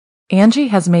Angie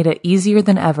has made it easier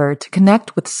than ever to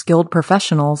connect with skilled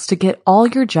professionals to get all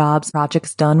your jobs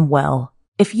projects done well.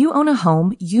 If you own a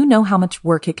home, you know how much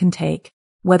work it can take,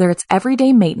 whether it's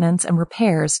everyday maintenance and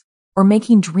repairs or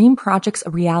making dream projects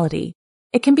a reality.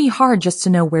 It can be hard just to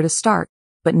know where to start,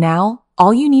 but now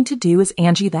all you need to do is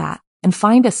Angie that and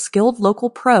find a skilled local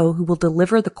pro who will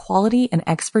deliver the quality and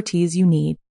expertise you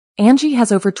need. Angie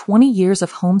has over 20 years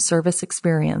of home service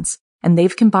experience, and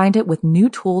they've combined it with new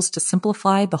tools to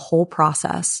simplify the whole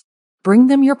process. Bring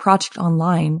them your project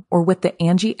online or with the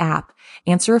Angie app,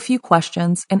 answer a few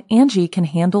questions, and Angie can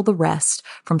handle the rest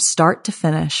from start to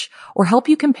finish or help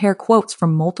you compare quotes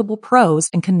from multiple pros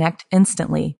and connect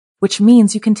instantly, which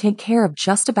means you can take care of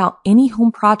just about any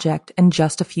home project in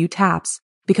just a few taps.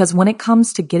 Because when it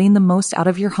comes to getting the most out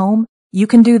of your home, you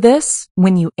can do this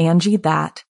when you Angie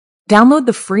that. Download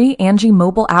the free Angie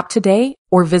mobile app today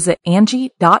or visit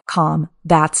Angie.com.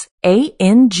 That's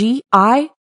ANGI.com.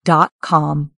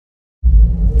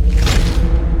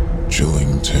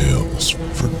 Chilling tales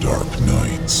for dark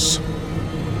nights.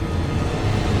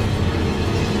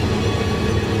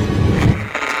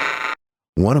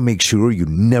 Want to make sure you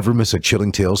never miss a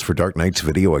Chilling Tales for Dark Nights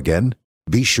video again?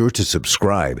 Be sure to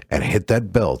subscribe and hit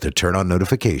that bell to turn on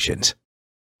notifications.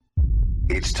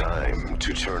 It's time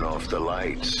to turn off the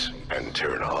lights and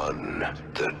turn on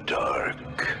the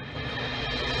dark.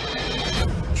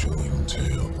 Chilling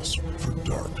tales for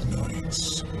dark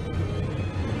nights.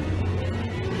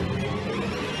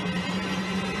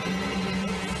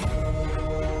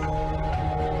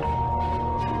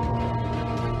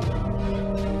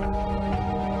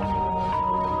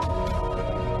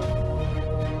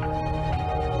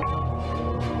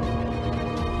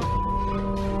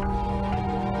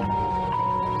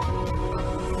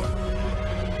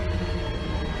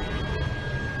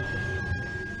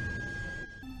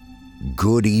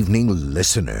 Good evening,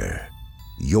 listener.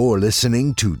 You're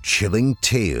listening to Chilling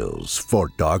Tales for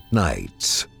Dark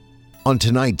Nights. On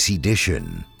tonight's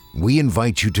edition, we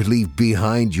invite you to leave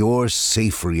behind your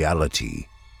safe reality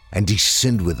and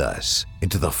descend with us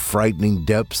into the frightening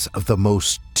depths of the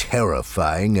most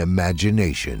terrifying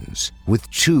imaginations with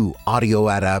 2 audio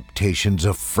adaptations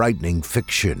of frightening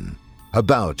fiction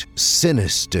about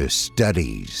sinister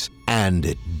studies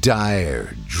and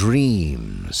dire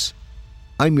dreams.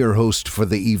 I'm your host for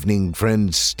the evening,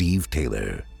 friend Steve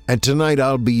Taylor, and tonight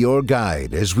I'll be your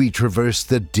guide as we traverse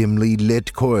the dimly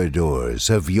lit corridors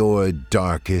of your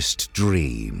darkest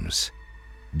dreams.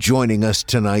 Joining us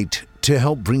tonight to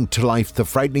help bring to life the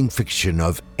frightening fiction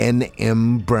of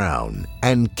N.M. Brown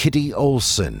and Kitty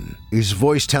Olson is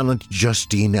voice talent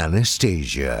Justine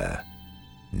Anastasia.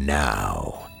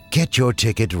 Now, get your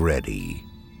ticket ready,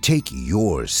 take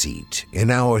your seat in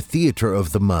our theater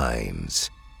of the minds,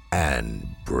 and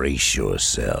brace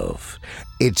yourself.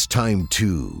 It's time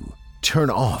to turn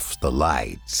off the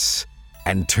lights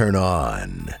and turn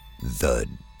on the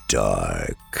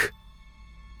dark.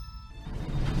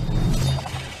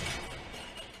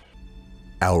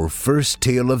 Our first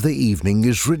tale of the evening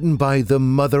is written by the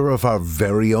mother of our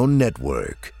very own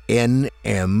network,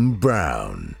 N.M.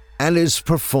 Brown, and is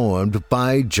performed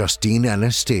by Justine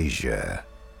Anastasia.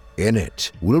 In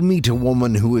it, we'll meet a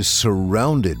woman who is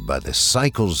surrounded by the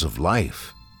cycles of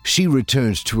life. She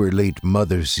returns to her late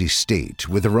mother's estate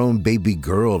with her own baby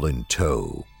girl in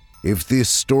tow. If this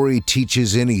story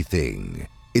teaches anything,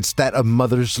 it's that a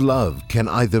mother's love can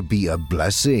either be a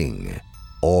blessing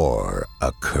or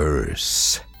a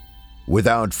curse.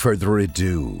 Without further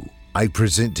ado, I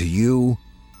present to you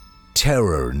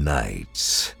Terror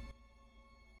Nights.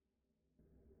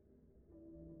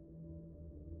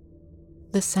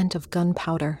 The scent of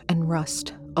gunpowder and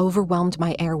rust overwhelmed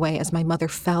my airway as my mother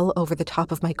fell over the top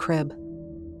of my crib.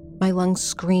 My lungs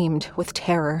screamed with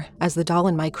terror as the doll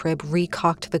in my crib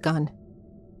recocked the gun.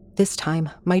 This time,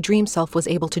 my dream self was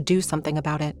able to do something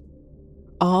about it.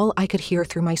 All I could hear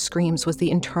through my screams was the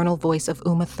internal voice of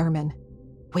Uma Thurman.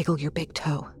 Wiggle your big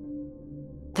toe.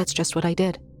 That's just what I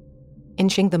did,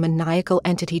 inching the maniacal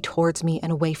entity towards me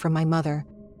and away from my mother,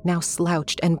 now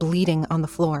slouched and bleeding on the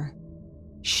floor.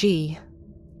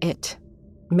 It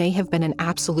may have been an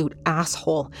absolute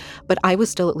asshole, but I was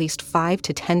still at least 5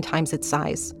 to 10 times its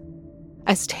size.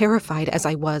 As terrified as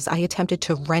I was, I attempted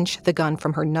to wrench the gun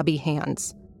from her nubby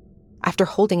hands. After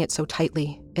holding it so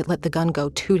tightly, it let the gun go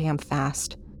too damn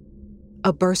fast.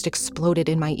 A burst exploded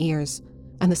in my ears,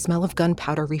 and the smell of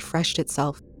gunpowder refreshed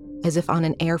itself, as if on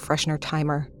an air freshener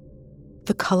timer.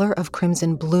 The color of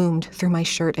crimson bloomed through my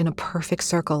shirt in a perfect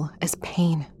circle as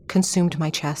pain consumed my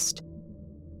chest.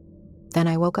 Then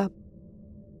I woke up.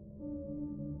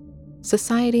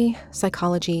 Society,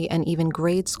 psychology, and even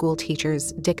grade school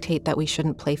teachers dictate that we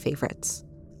shouldn't play favorites.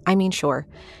 I mean, sure,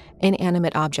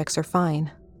 inanimate objects are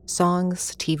fine.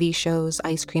 Songs, TV shows,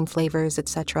 ice cream flavors,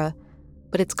 etc.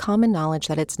 But it's common knowledge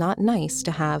that it's not nice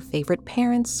to have favorite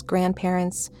parents,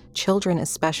 grandparents, children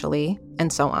especially,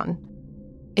 and so on.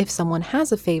 If someone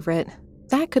has a favorite,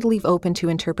 that could leave open to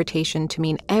interpretation to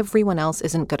mean everyone else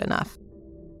isn't good enough.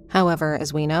 However,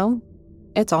 as we know,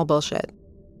 it's all bullshit.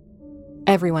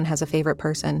 Everyone has a favorite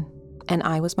person, and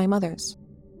I was my mother's.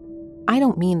 I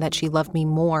don't mean that she loved me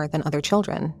more than other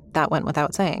children. That went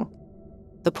without saying.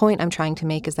 The point I'm trying to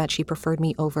make is that she preferred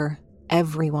me over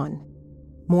everyone.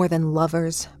 More than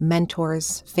lovers,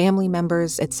 mentors, family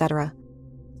members, etc.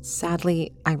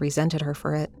 Sadly, I resented her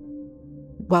for it.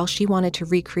 While she wanted to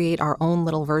recreate our own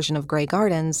little version of Grey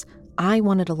Gardens, I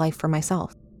wanted a life for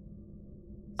myself.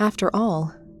 After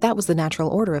all, that was the natural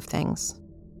order of things.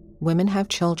 Women have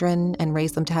children and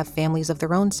raise them to have families of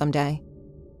their own someday.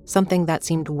 Something that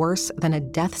seemed worse than a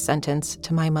death sentence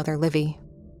to my mother, Livy.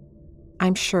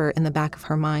 I'm sure in the back of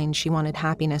her mind she wanted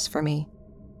happiness for me.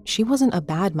 She wasn't a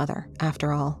bad mother,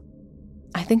 after all.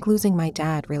 I think losing my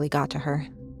dad really got to her.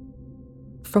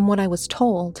 From what I was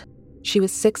told, she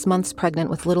was 6 months pregnant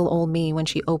with little old me when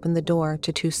she opened the door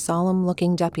to 2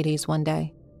 solemn-looking deputies one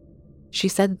day. She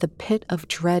said the pit of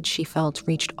dread she felt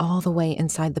reached all the way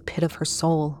inside the pit of her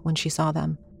soul when she saw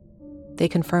them. They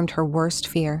confirmed her worst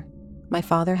fear. My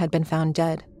father had been found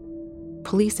dead.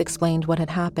 Police explained what had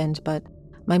happened, but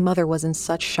my mother was in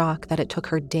such shock that it took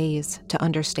her days to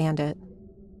understand it.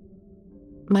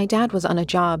 My dad was on a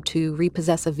job to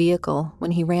repossess a vehicle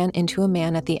when he ran into a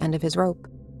man at the end of his rope.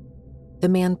 The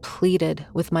man pleaded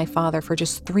with my father for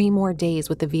just 3 more days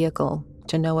with the vehicle,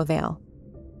 to no avail.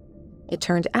 It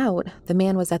turned out the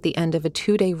man was at the end of a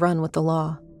 2-day run with the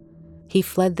law. He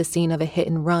fled the scene of a hit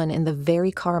and run in the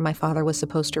very car my father was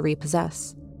supposed to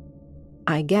repossess.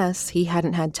 I guess he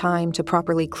hadn't had time to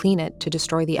properly clean it to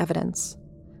destroy the evidence.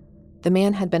 The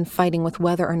man had been fighting with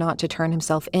whether or not to turn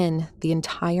himself in the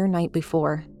entire night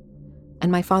before,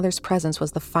 and my father's presence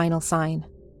was the final sign.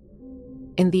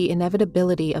 In the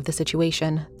inevitability of the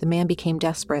situation, the man became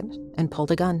desperate and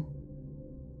pulled a gun.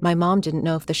 My mom didn't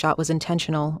know if the shot was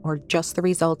intentional or just the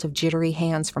result of jittery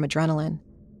hands from adrenaline.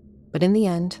 But in the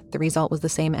end, the result was the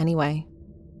same anyway.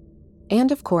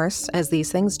 And of course, as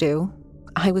these things do,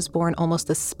 I was born almost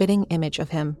the spitting image of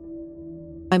him.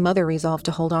 My mother resolved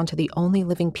to hold on to the only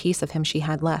living piece of him she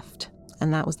had left,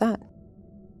 and that was that.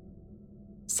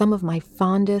 Some of my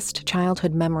fondest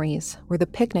childhood memories were the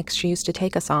picnics she used to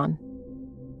take us on.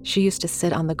 She used to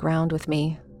sit on the ground with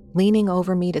me, leaning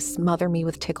over me to smother me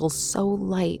with tickles so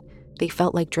light they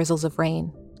felt like drizzles of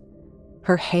rain.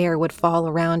 Her hair would fall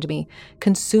around me,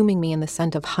 consuming me in the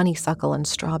scent of honeysuckle and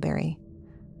strawberry.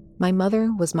 My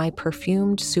mother was my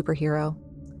perfumed superhero.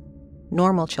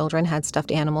 Normal children had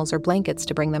stuffed animals or blankets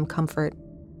to bring them comfort,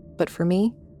 but for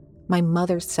me, my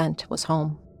mother's scent was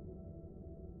home.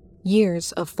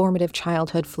 Years of formative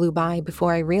childhood flew by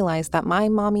before I realized that my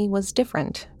mommy was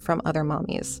different from other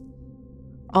mommies.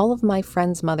 All of my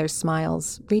friends' mothers'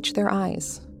 smiles reached their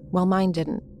eyes, while mine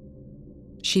didn't.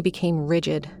 She became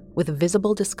rigid, with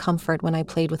visible discomfort when I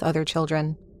played with other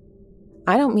children.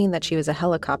 I don't mean that she was a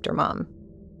helicopter mom.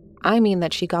 I mean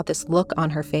that she got this look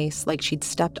on her face like she'd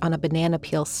stepped on a banana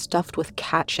peel stuffed with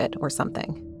cat shit or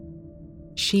something.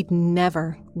 She'd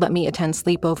never let me attend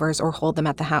sleepovers or hold them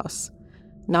at the house.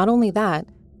 Not only that,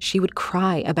 she would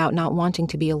cry about not wanting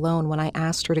to be alone when I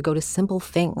asked her to go to simple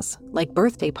things, like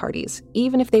birthday parties,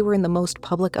 even if they were in the most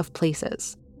public of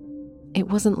places. It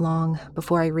wasn't long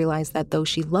before I realized that though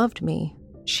she loved me,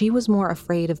 she was more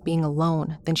afraid of being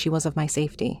alone than she was of my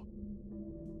safety.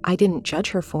 I didn't judge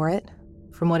her for it.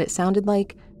 From what it sounded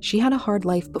like, she had a hard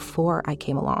life before I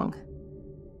came along.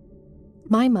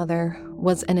 My mother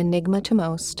was an enigma to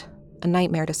most, a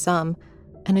nightmare to some,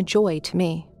 and a joy to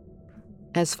me.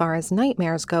 As far as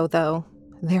nightmares go, though,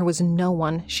 there was no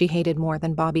one she hated more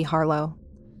than Bobby Harlow.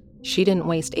 She didn't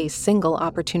waste a single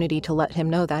opportunity to let him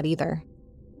know that either.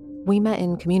 We met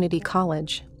in community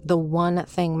college, the one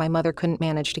thing my mother couldn't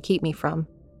manage to keep me from.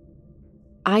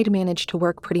 I'd managed to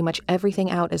work pretty much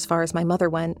everything out as far as my mother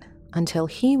went, until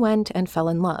he went and fell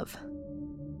in love.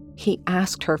 He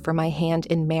asked her for my hand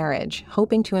in marriage,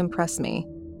 hoping to impress me.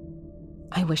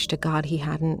 I wish to God he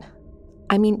hadn't.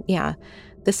 I mean, yeah,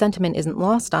 the sentiment isn't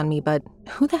lost on me, but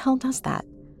who the hell does that?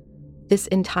 This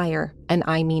entire, and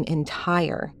I mean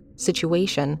entire,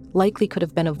 situation likely could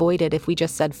have been avoided if we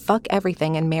just said fuck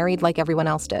everything and married like everyone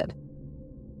else did.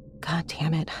 God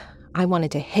damn it, I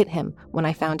wanted to hit him when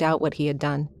I found out what he had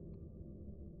done.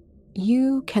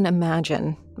 You can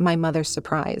imagine my mother's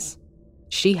surprise.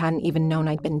 She hadn't even known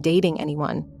I'd been dating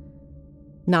anyone.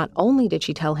 Not only did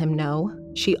she tell him no,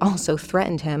 She also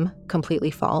threatened him,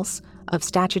 completely false, of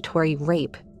statutory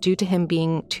rape due to him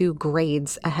being 2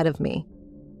 grades ahead of me.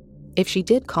 If she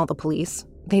did call the police,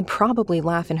 they'd probably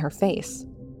laugh in her face.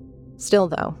 Still,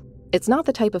 though, it's not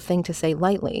the type of thing to say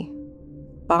lightly.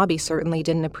 Bobby certainly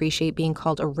didn't appreciate being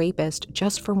called a rapist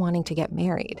just for wanting to get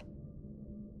married.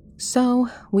 So,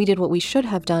 we did what we should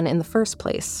have done in the first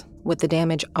place, with the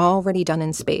damage already done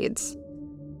in spades.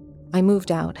 I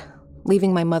moved out,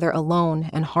 leaving my mother alone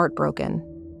and heartbroken.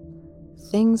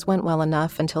 Things went well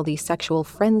enough until the sexual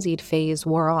frenzied phase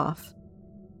wore off.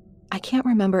 I can't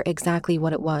remember exactly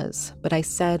what it was, but I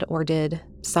said or did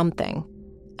something,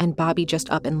 and Bobby just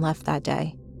up and left that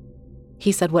day.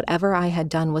 He said whatever I had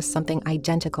done was something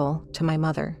identical to my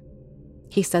mother.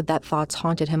 He said that thoughts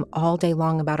haunted him all day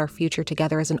long about our future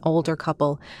together as an older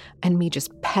couple, and me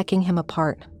just pecking him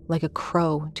apart like a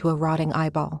crow to a rotting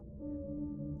eyeball.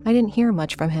 I didn't hear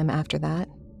much from him after that,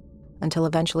 until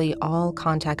eventually all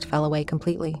contact fell away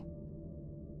completely.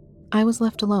 I was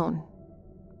left alone,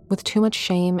 with too much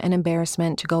shame and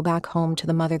embarrassment to go back home to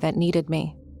the mother that needed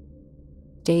me.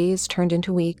 Days turned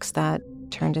into weeks that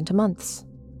turned into months.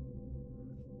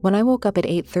 When I woke up at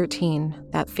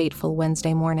 8:13 that fateful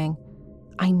Wednesday morning,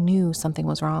 I knew something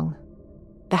was wrong.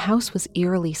 The house was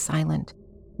eerily silent,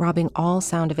 robbing all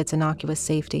sound of its innocuous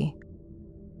safety.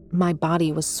 My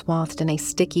body was swathed in a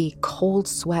sticky, cold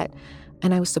sweat,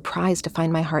 and I was surprised to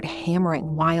find my heart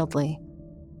hammering wildly.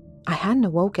 I hadn't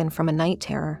awoken from a night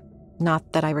terror,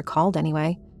 not that I recalled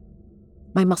anyway.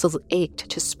 My muscles ached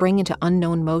to spring into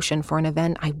unknown motion for an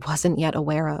event I wasn't yet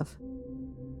aware of.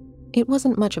 It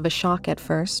wasn't much of a shock at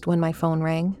first when my phone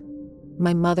rang.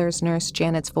 My mother's nurse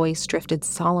Janet's voice drifted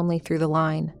solemnly through the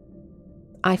line.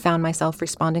 I found myself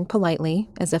responding politely,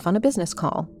 as if on a business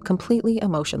call, completely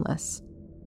emotionless.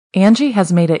 Angie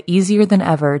has made it easier than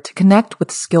ever to connect with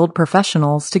skilled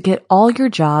professionals to get all your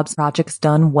jobs projects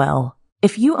done well.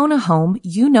 If you own a home,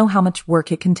 you know how much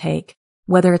work it can take,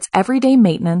 whether it's everyday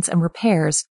maintenance and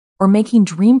repairs or making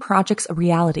dream projects a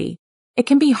reality. It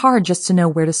can be hard just to know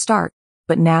where to start,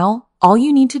 but now all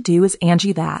you need to do is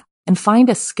Angie that and find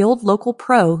a skilled local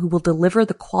pro who will deliver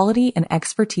the quality and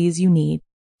expertise you need.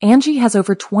 Angie has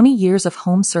over 20 years of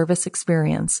home service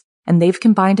experience, and they've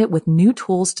combined it with new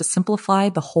tools to simplify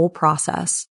the whole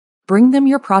process. Bring them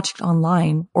your project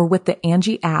online or with the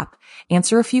Angie app,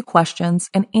 answer a few questions,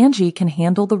 and Angie can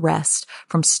handle the rest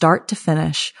from start to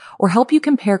finish, or help you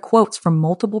compare quotes from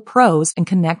multiple pros and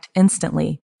connect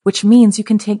instantly, which means you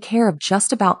can take care of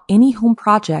just about any home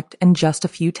project in just a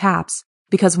few taps.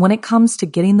 Because when it comes to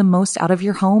getting the most out of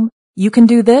your home, you can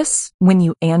do this when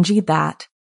you Angie that.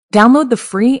 Download the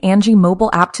free Angie mobile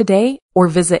app today or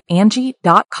visit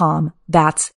Angie.com.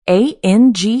 That's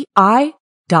ANGI.com.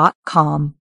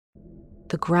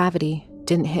 The gravity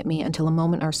didn't hit me until a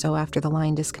moment or so after the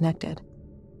line disconnected.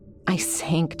 I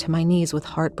sank to my knees with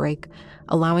heartbreak,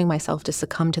 allowing myself to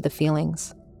succumb to the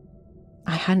feelings.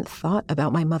 I hadn't thought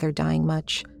about my mother dying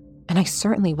much, and I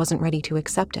certainly wasn't ready to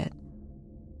accept it.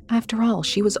 After all,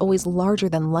 she was always larger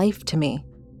than life to me.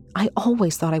 I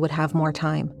always thought I would have more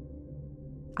time.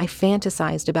 I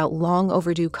fantasized about long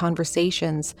overdue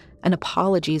conversations and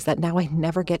apologies that now I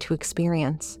never get to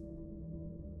experience.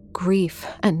 Grief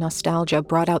and nostalgia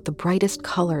brought out the brightest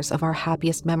colors of our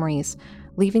happiest memories,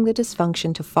 leaving the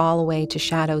dysfunction to fall away to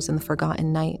shadows in the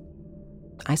forgotten night.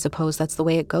 I suppose that's the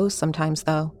way it goes sometimes,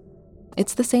 though.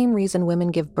 It's the same reason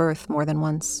women give birth more than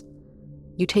once.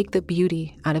 You take the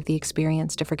beauty out of the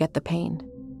experience to forget the pain.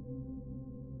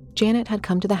 Janet had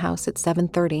come to the house at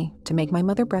 7:30 to make my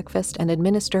mother breakfast and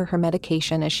administer her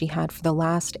medication as she had for the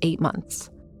last 8 months.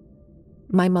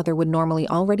 My mother would normally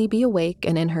already be awake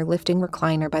and in her lifting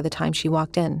recliner by the time she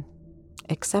walked in,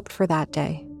 except for that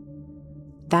day.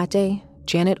 That day,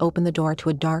 Janet opened the door to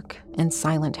a dark and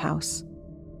silent house.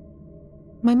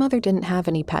 My mother didn't have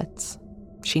any pets.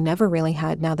 She never really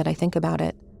had, now that I think about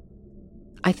it.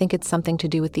 I think it's something to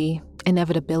do with the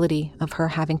inevitability of her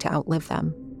having to outlive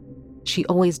them. She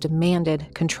always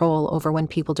demanded control over when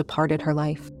people departed her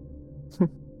life.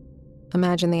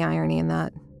 Imagine the irony in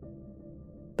that.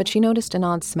 But she noticed an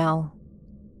odd smell.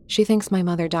 She thinks my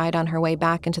mother died on her way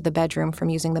back into the bedroom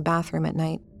from using the bathroom at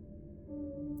night.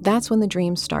 That's when the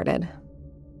dreams started.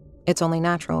 It's only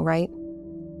natural, right?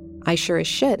 I sure as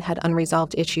shit had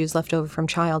unresolved issues left over from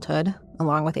childhood,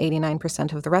 along with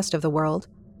 89% of the rest of the world.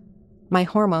 My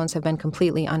hormones have been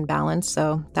completely unbalanced,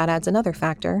 so that adds another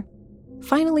factor.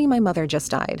 Finally, my mother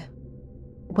just died.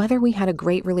 Whether we had a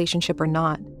great relationship or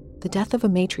not, the death of a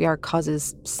matriarch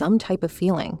causes some type of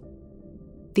feeling.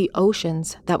 The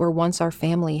oceans that were once our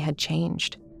family had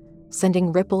changed,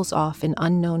 sending ripples off in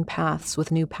unknown paths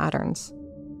with new patterns.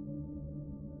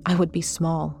 I would be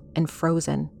small and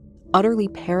frozen, utterly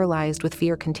paralyzed with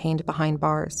fear contained behind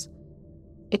bars.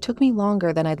 It took me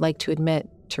longer than I'd like to admit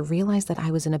to realize that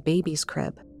I was in a baby's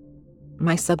crib.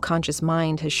 My subconscious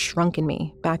mind has shrunken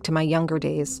me back to my younger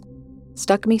days,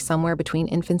 stuck me somewhere between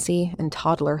infancy and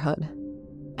toddlerhood,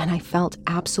 and I felt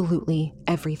absolutely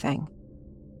everything.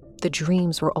 The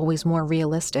dreams were always more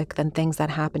realistic than things that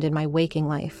happened in my waking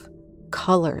life.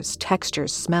 Colors,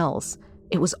 textures, smells,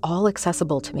 it was all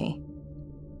accessible to me.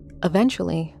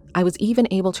 Eventually, I was even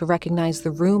able to recognize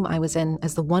the room I was in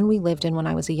as the one we lived in when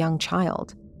I was a young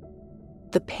child.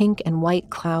 The pink and white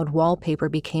cloud wallpaper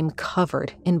became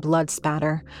covered in blood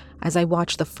spatter as I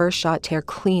watched the first shot tear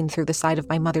clean through the side of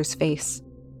my mother's face.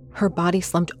 Her body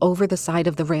slumped over the side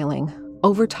of the railing,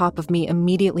 over top of me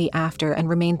immediately after, and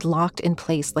remained locked in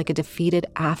place like a defeated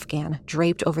Afghan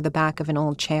draped over the back of an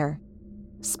old chair.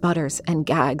 Sputters and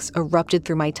gags erupted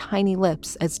through my tiny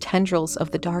lips as tendrils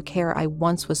of the dark hair I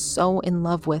once was so in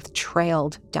love with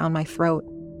trailed down my throat.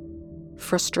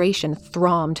 Frustration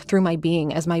thrummed through my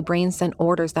being as my brain sent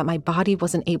orders that my body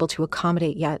wasn't able to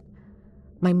accommodate yet.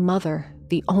 My mother,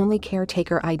 the only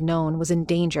caretaker I'd known, was in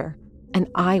danger, and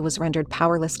I was rendered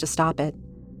powerless to stop it.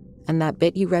 And that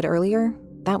bit you read earlier,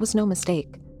 that was no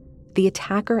mistake. The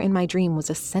attacker in my dream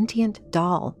was a sentient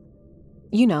doll.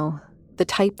 You know, the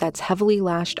type that's heavily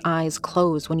lashed eyes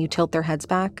close when you tilt their heads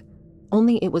back,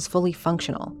 only it was fully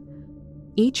functional.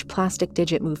 Each plastic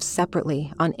digit moved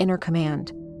separately on inner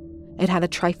command. It had a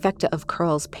trifecta of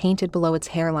curls painted below its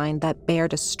hairline that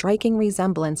bared a striking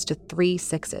resemblance to 3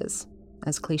 6s,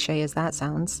 as cliche as that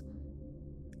sounds.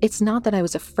 It's not that I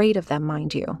was afraid of them,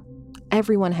 mind you.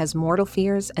 Everyone has mortal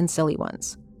fears and silly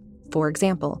ones. For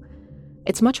example,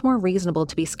 it's much more reasonable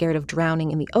to be scared of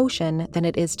drowning in the ocean than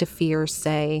it is to fear,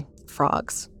 say,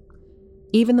 frogs.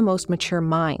 Even the most mature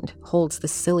mind holds the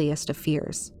silliest of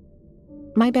fears.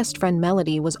 My best friend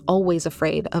Melody was always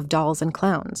afraid of dolls and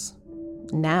clowns.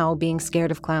 Now, being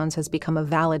scared of clowns has become a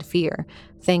valid fear,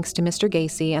 thanks to Mr.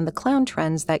 Gacy and the clown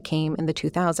trends that came in the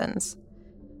 2000s.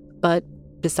 But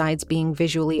besides being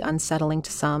visually unsettling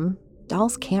to some,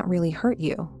 dolls can't really hurt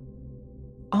you.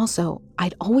 Also,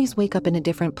 I'd always wake up in a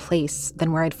different place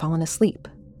than where I'd fallen asleep.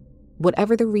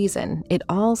 Whatever the reason, it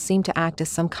all seemed to act as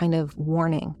some kind of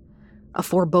warning, a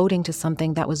foreboding to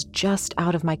something that was just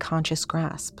out of my conscious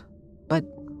grasp. But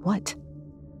what?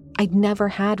 I'd never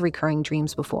had recurring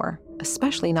dreams before,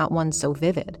 especially not one so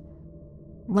vivid.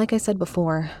 Like I said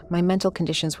before, my mental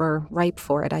conditions were ripe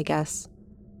for it, I guess.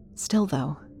 Still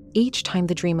though, each time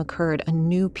the dream occurred, a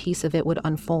new piece of it would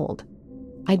unfold.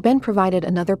 I'd been provided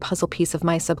another puzzle piece of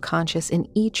my subconscious in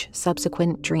each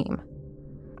subsequent dream.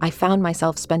 I found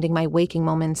myself spending my waking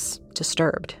moments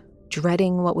disturbed,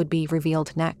 dreading what would be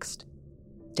revealed next.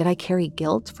 Did I carry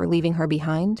guilt for leaving her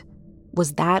behind?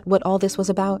 Was that what all this was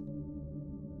about?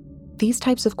 These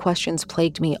types of questions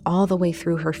plagued me all the way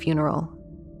through her funeral.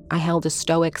 I held a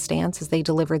stoic stance as they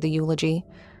delivered the eulogy.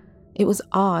 It was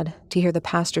odd to hear the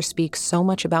pastor speak so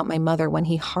much about my mother when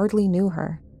he hardly knew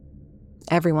her.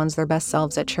 Everyone's their best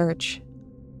selves at church.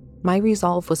 My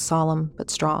resolve was solemn but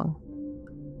strong.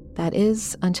 That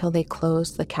is, until they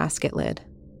closed the casket lid.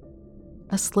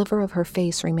 A sliver of her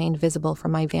face remained visible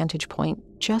from my vantage point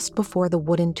just before the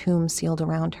wooden tomb sealed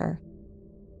around her.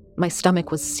 My stomach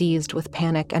was seized with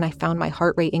panic, and I found my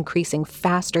heart rate increasing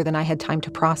faster than I had time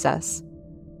to process.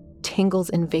 Tingles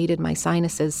invaded my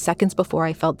sinuses seconds before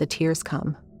I felt the tears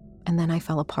come, and then I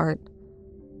fell apart.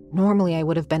 Normally, I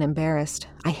would have been embarrassed.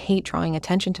 I hate drawing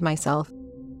attention to myself.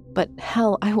 But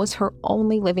hell, I was her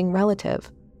only living relative.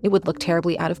 It would look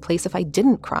terribly out of place if I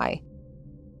didn't cry.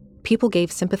 People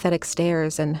gave sympathetic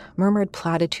stares and murmured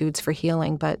platitudes for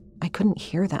healing, but I couldn't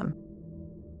hear them.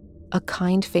 A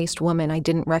kind-faced woman I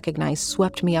didn't recognize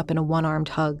swept me up in a one-armed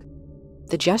hug.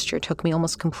 The gesture took me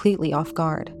almost completely off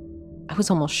guard. I was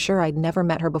almost sure I'd never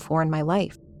met her before in my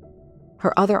life.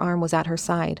 Her other arm was at her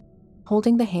side,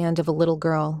 holding the hand of a little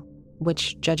girl,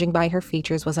 which, judging by her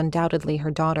features, was undoubtedly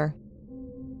her daughter.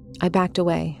 I backed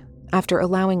away, after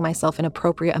allowing myself an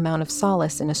appropriate amount of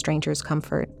solace in a stranger's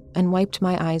comfort, and wiped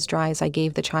my eyes dry as I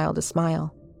gave the child a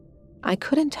smile. I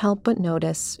couldn't help but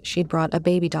notice she'd brought a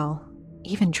baby doll,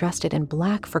 even dressed it in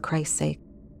black for Christ's sake.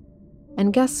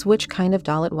 And guess which kind of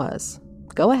doll it was.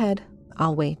 Go ahead,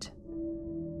 I'll wait.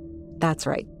 That's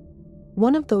right.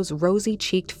 One of those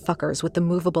rosy-cheeked fuckers with the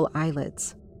movable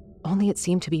eyelids. Only it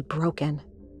seemed to be broken.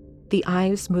 The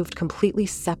eyes moved completely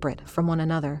separate from one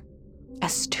another.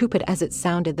 As stupid as it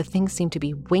sounded, the thing seemed to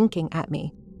be winking at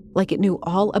me, like it knew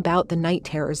all about the night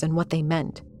terrors and what they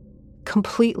meant.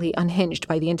 Completely unhinged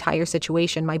by the entire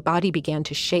situation, my body began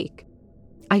to shake.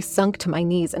 I sunk to my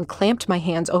knees and clamped my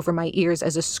hands over my ears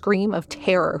as a scream of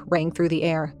terror rang through the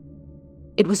air.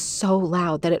 It was so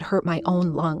loud that it hurt my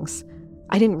own lungs.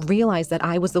 I didn't realize that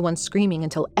I was the one screaming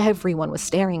until everyone was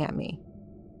staring at me.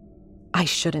 I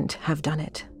shouldn't have done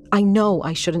it. I know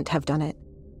I shouldn't have done it.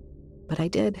 But I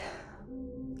did.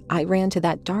 I ran to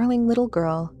that darling little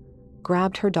girl,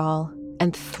 grabbed her doll,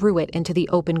 and threw it into the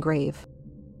open grave.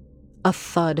 A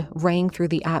thud rang through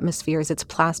the atmosphere as its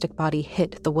plastic body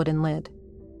hit the wooden lid.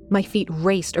 My feet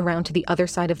raced around to the other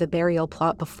side of the burial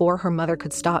plot before her mother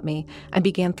could stop me and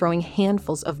began throwing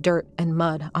handfuls of dirt and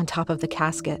mud on top of the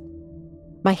casket.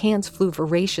 My hands flew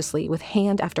voraciously with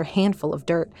hand after handful of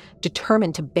dirt,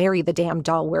 determined to bury the damn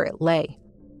doll where it lay.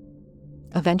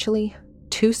 Eventually,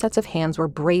 2 sets of hands were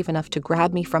brave enough to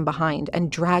grab me from behind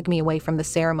and drag me away from the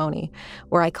ceremony,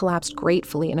 where I collapsed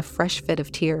gratefully in a fresh fit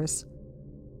of tears.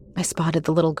 I spotted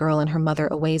the little girl and her mother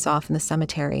a ways off in the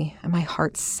cemetery, and my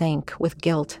heart sank with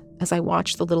guilt as I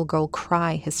watched the little girl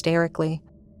cry hysterically.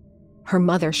 Her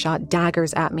mother shot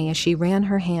daggers at me as she ran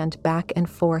her hand back and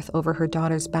forth over her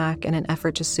daughter's back in an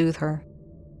effort to soothe her.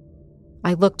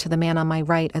 I looked to the man on my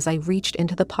right as I reached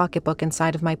into the pocketbook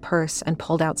inside of my purse and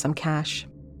pulled out some cash.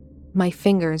 My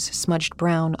fingers smudged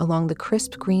brown along the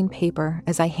crisp green paper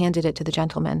as I handed it to the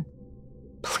gentleman.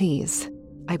 "Please,"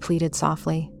 I pleaded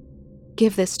softly,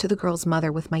 "give this to the girl's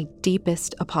mother with my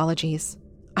deepest apologies.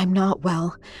 I'm not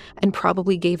well, and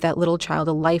probably gave that little child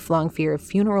a lifelong fear of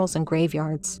funerals and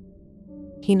graveyards."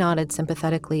 He nodded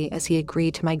sympathetically as he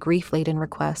agreed to my grief-laden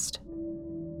request.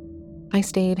 I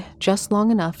stayed just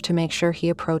long enough to make sure he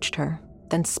approached her,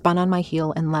 then spun on my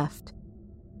heel and left.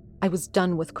 I was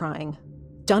done with crying.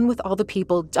 Done with all the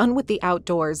people, done with the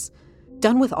outdoors,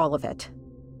 done with all of it.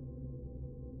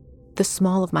 The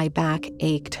small of my back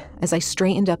ached as I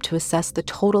straightened up to assess the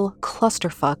total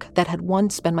clusterfuck that had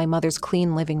once been my mother's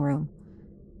clean living room.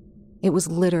 It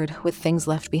was littered with things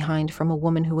left behind from a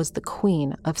woman who was the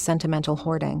queen of sentimental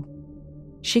hoarding.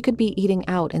 She could be eating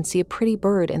out and see a pretty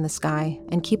bird in the sky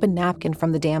and keep a napkin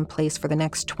from the damn place for the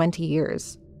next 20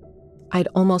 years. I'd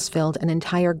almost filled an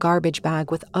entire garbage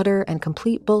bag with utter and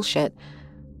complete bullshit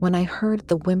when I heard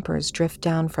the whimpers drift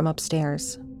down from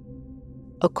upstairs.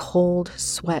 A cold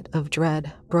sweat of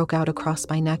dread broke out across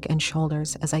my neck and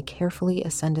shoulders as I carefully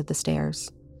ascended the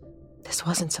stairs. This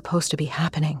wasn't supposed to be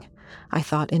happening, I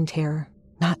thought in terror.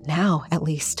 Not now, at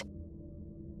least.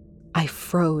 I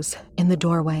froze in the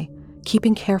doorway,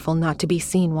 keeping careful not to be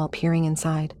seen while peering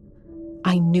inside.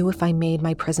 I knew if I made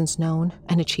my presence known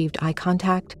and achieved eye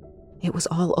contact, it was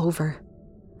all over.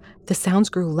 The sounds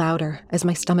grew louder as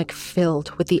my stomach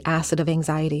filled with the acid of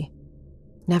anxiety.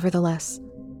 Nevertheless,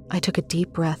 I took a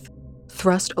deep breath,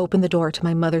 thrust open the door to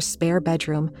my mother's spare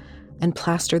bedroom, and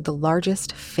plastered the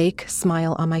largest fake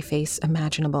smile on my face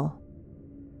imaginable.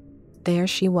 There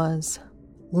she was,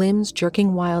 limbs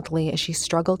jerking wildly as she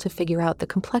struggled to figure out the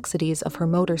complexities of her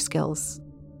motor skills.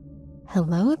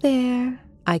 "Hello there,"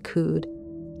 I cooed.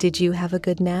 "Did you have a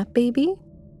good nap, baby?"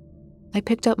 I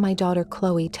picked up my daughter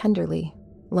Chloe tenderly,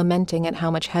 lamenting at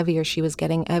how much heavier she was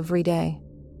getting every day.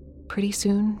 "Pretty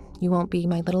soon, you won't be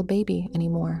my little baby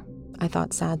anymore," I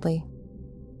thought sadly.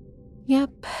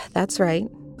 Yep, that's right.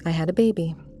 I had a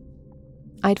baby.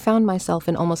 I'd found myself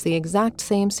in almost the exact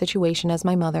same situation as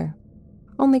my mother.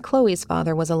 Only Chloe's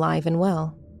father was alive and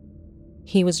well.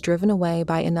 He was driven away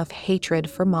by enough hatred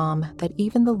for Mom that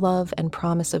even the love and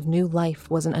promise of new life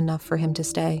wasn't enough for him to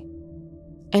stay.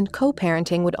 And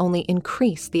co-parenting would only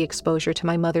increase the exposure to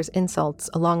my mother's insults,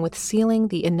 along with sealing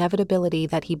the inevitability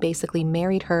that he basically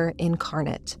married her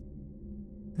incarnate.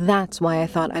 That's why I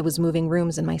thought I was moving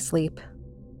rooms in my sleep.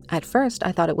 At first,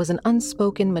 I thought it was an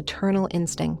unspoken maternal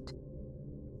instinct.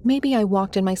 Maybe I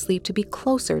walked in my sleep to be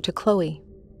closer to Chloe.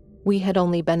 We had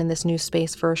only been in this new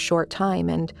space for a short time,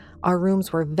 and our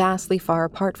rooms were vastly far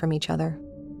apart from each other.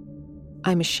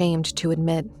 I'm ashamed to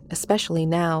admit, especially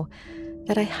now,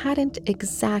 that I hadn't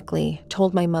exactly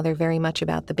told my mother very much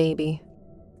about the baby.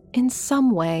 In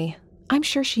some way, I'm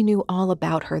sure she knew all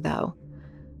about her, though.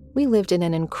 We lived in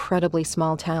an incredibly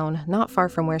small town, not far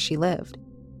from where she lived.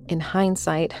 In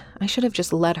hindsight, I should have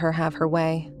just let her have her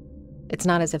way. It's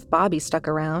not as if Bobby stuck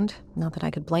around, not that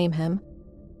I could blame him.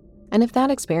 And if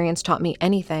that experience taught me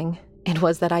anything, it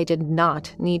was that I did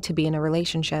not need to be in a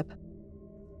relationship.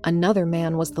 Another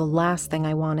man was the last thing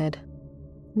I wanted.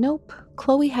 Nope,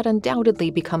 Chloe had undoubtedly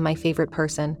become my favorite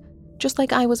person, just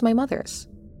like I was my mother's.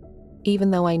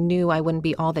 Even though I knew I wouldn't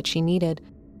be all that she needed,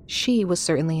 she was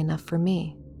certainly enough for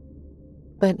me.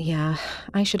 But yeah,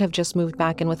 I should have just moved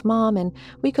back in with Mom and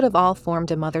we could have all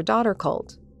formed a mother-daughter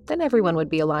cult. Then everyone would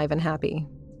be alive and happy,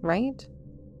 right?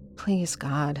 Please,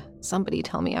 God, somebody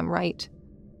tell me I'm right.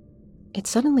 It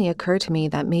suddenly occurred to me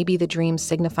that maybe the dream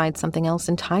signified something else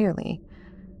entirely.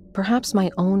 Perhaps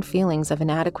my own feelings of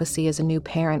inadequacy as a new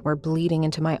parent were bleeding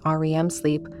into my REM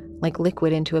sleep like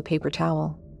liquid into a paper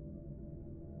towel.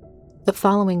 The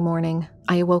following morning,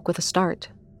 I awoke with a start,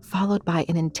 followed by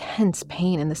an intense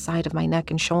pain in the side of my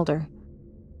neck and shoulder.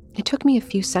 It took me a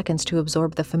few seconds to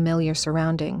absorb the familiar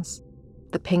surroundings.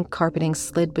 The pink carpeting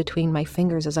slid between my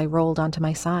fingers as I rolled onto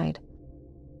my side.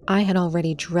 I had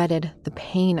already dreaded the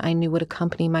pain I knew would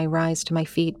accompany my rise to my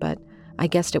feet, but I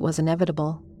guessed it was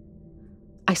inevitable.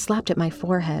 I slapped at my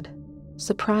forehead,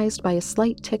 surprised by a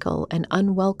slight tickle an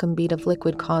unwelcome bead of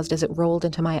liquid caused as it rolled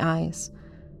into my eyes.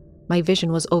 My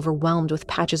vision was overwhelmed with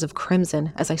patches of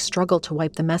crimson as I struggled to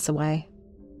wipe the mess away.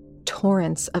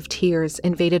 Torrents of tears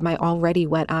invaded my already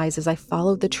wet eyes as I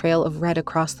followed the trail of red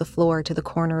across the floor to the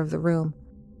corner of the room.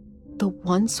 The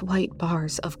once white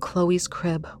bars of Chloe's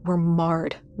crib were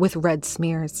marred with red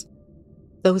smears.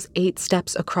 Those 8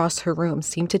 steps across her room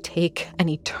seemed to take an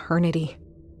eternity.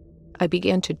 I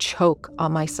began to choke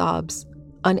on my sobs,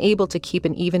 unable to keep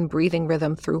an even breathing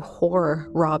rhythm through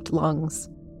horror-robbed lungs.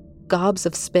 Gobs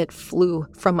of spit flew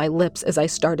from my lips as I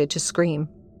started to scream.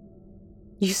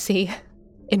 You see,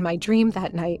 in my dream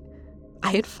that night,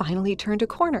 I had finally turned a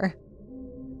corner.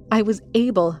 I was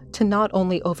able to not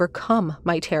only overcome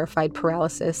my terrified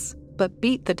paralysis, but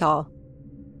beat the doll.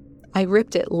 I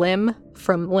ripped it limb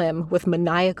from limb with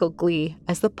maniacal glee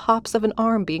as the pops of an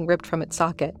arm being ripped from its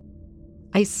socket.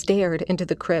 I stared into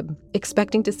the crib,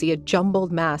 expecting to see a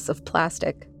jumbled mass of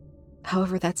plastic.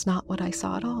 However, that's not what I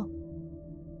saw at all.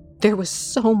 There was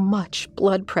so much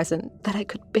blood present that I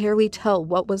could barely tell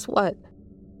what was what.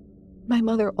 My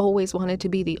mother always wanted to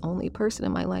be the only person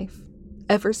in my life,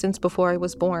 ever since before I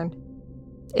was born.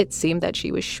 It seemed that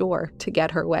she was sure to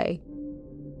get her way.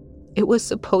 It was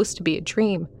supposed to be a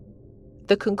dream,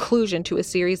 the conclusion to a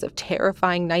series of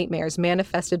terrifying nightmares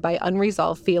manifested by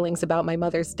unresolved feelings about my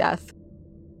mother's death.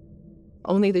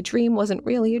 Only the dream wasn't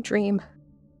really a dream.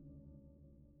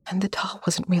 And the doll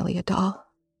wasn't really a doll.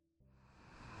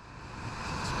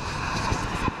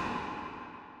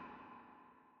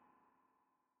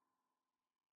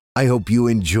 I hope you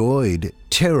enjoyed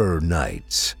Terror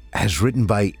Nights, as written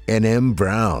by N.M.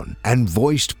 Brown and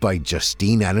voiced by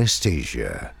Justine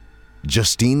Anastasia.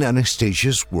 Justine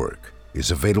Anastasia's work is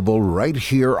available right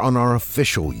here on our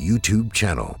official YouTube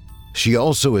channel. She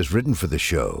also has written for the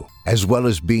show, as well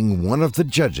as being one of the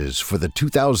judges for the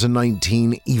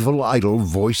 2019 Evil Idol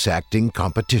voice acting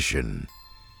competition.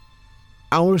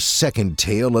 Our second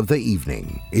tale of the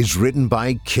evening is written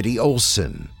by Kitty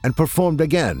Olson and performed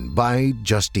again by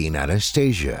Justine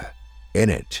Anastasia. In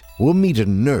it, we'll meet a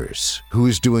nurse who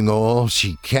is doing all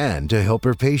she can to help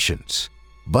her patients,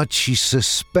 but she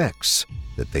suspects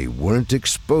that they weren't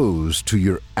exposed to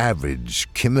your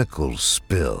average chemical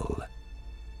spill.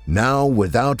 Now,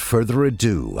 without further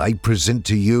ado, I present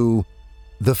to you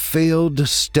The Failed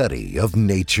Study of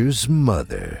Nature's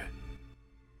Mother.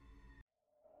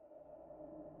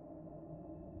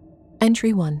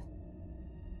 Entry 1.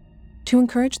 To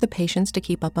encourage the patients to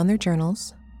keep up on their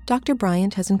journals, Dr.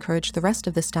 Bryant has encouraged the rest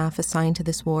of the staff assigned to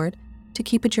this ward to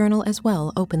keep a journal as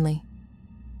well openly.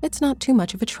 It's not too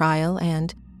much of a trial,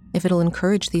 and if it'll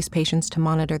encourage these patients to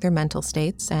monitor their mental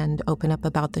states and open up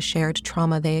about the shared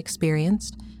trauma they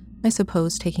experienced, I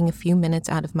suppose taking a few minutes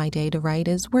out of my day to write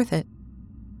is worth it.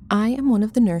 I am one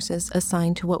of the nurses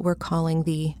assigned to what we're calling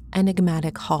the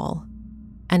Enigmatic Hall.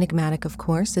 Enigmatic, of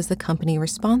course, is the company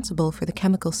responsible for the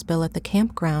chemical spill at the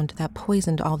campground that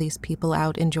poisoned all these people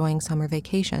out enjoying summer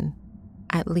vacation.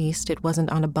 At least it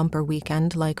wasn't on a bumper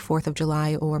weekend like 4th of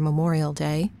July or Memorial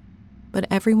Day, but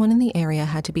everyone in the area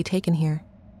had to be taken here.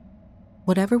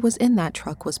 Whatever was in that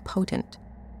truck was potent,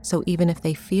 so even if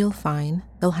they feel fine,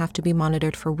 they'll have to be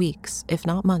monitored for weeks, if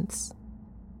not months.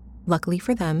 Luckily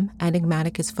for them,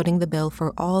 Enigmatic is footing the bill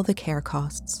for all the care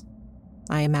costs.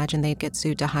 I imagine they'd get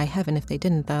sued to high heaven if they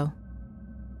didn't, though.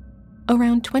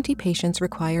 Around 20 patients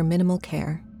require minimal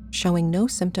care, showing no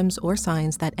symptoms or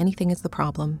signs that anything is the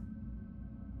problem.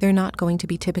 They're not going to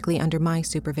be typically under my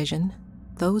supervision.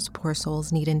 Those poor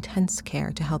souls need intense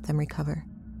care to help them recover.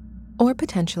 Or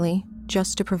potentially,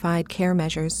 just to provide care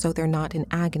measures so they're not in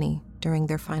agony during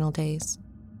their final days.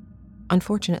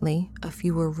 Unfortunately, a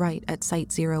few were right at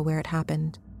Site Zero where it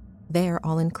happened. They're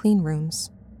all in clean rooms.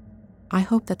 I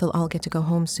hope that they'll all get to go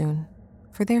home soon.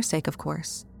 For their sake, of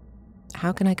course.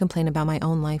 How can I complain about my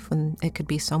own life when it could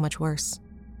be so much worse?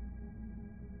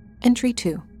 Entry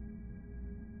 2.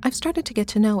 I've started to get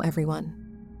to know everyone.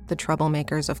 The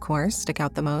troublemakers, of course, stick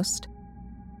out the most.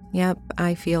 Yep,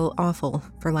 I feel awful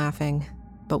for laughing,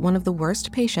 but one of the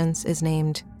worst patients is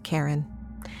named Karen,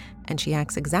 and she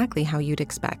acts exactly how you'd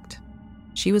expect.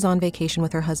 She was on vacation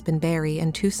with her husband Barry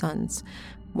and 2 sons,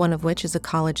 one of which is a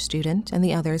college student and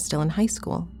the other is still in high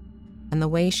school. And the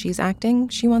way she's acting,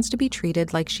 she wants to be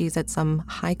treated like she's at some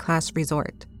high-class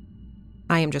resort.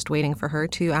 I am just waiting for her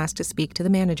to ask to speak to the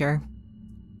manager.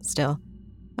 Still,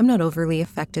 I'm not overly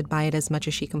affected by it as much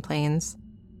as she complains.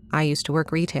 I used to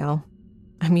work retail.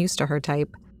 I'm used to her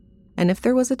type. And if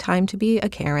there was a time to be a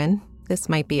Karen, this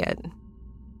might be it.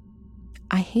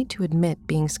 I hate to admit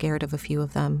being scared of a few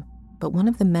of them, but one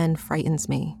of the men frightens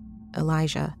me,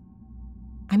 Elijah.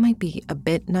 I might be a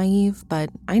bit naive, but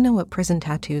I know what prison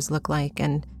tattoos look like,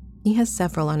 and he has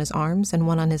several on his arms and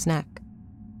one on his neck.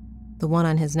 The one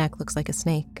on his neck looks like a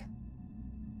snake.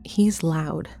 He's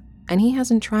loud, and he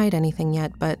hasn't tried anything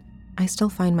yet, but I still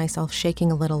find myself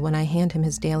shaking a little when I hand him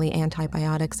his daily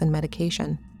antibiotics and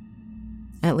medication.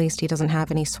 At least he doesn't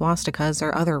have any swastikas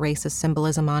or other racist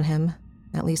symbolism on him,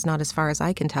 at least not as far as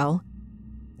I can tell.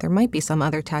 There might be some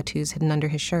other tattoos hidden under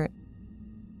his shirt.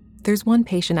 There's one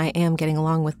patient I am getting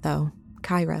along with, though,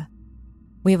 Kyra.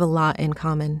 We have a lot in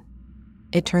common.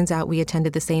 It turns out we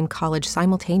attended the same college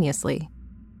simultaneously.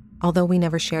 Although we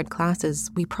never shared classes,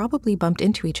 we probably bumped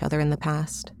into each other in the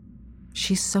past.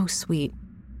 She's so sweet,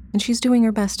 and she's doing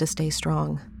her best to stay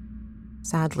strong.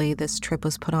 Sadly, this trip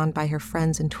was put on by her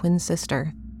friends and twin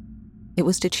sister. It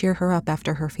was to cheer her up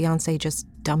after her fiancé just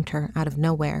dumped her out of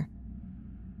nowhere.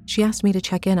 She asked me to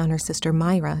check in on her sister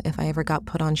Myra if I ever got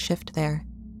put on shift there.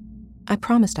 I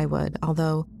promised I would,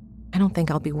 although I don't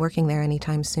think I'll be working there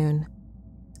anytime soon.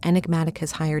 Enigmatic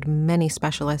has hired many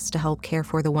specialists to help care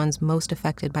for the ones most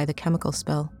affected by the chemical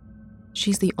spill.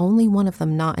 She's the only one of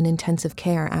them not in intensive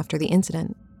care after the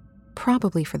incident.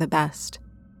 Probably for the best.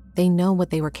 They know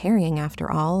what they were carrying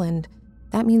after all, and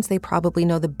that means they probably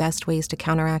know the best ways to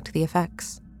counteract the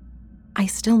effects. I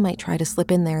still might try to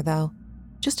slip in there, though,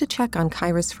 just to check on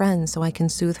Kyra's friends so I can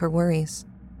soothe her worries.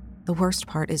 The worst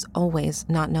part is always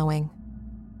not knowing.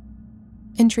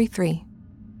 Entry 3.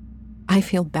 I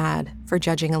feel bad for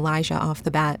judging Elijah off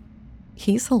the bat.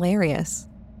 He's hilarious.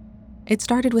 It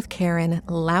started with Karen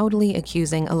loudly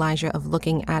accusing Elijah of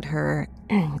looking at her,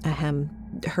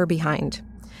 her behind.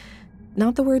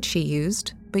 Not the word she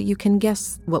used, but you can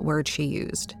guess what word she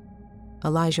used.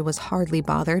 Elijah was hardly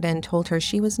bothered and told her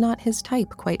she was not his type,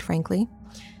 quite frankly.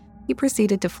 He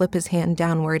proceeded to flip his hand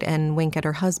downward and wink at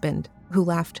her husband, who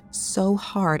laughed so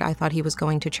hard I thought he was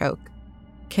going to choke.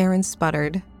 Karen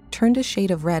sputtered, turned a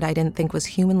shade of red I didn't think was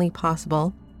humanly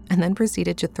possible, and then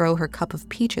proceeded to throw her cup of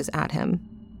peaches at him.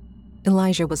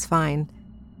 Elijah was fine,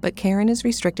 but Karen is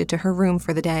restricted to her room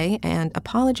for the day and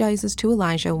apologizes to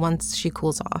Elijah once she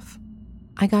cools off.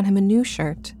 I got him a new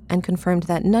shirt and confirmed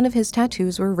that none of his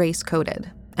tattoos were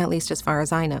race-coded, at least as far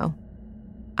as I know.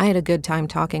 I had a good time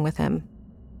talking with him.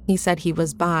 He said he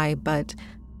was bi, but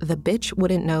the bitch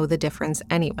wouldn't know the difference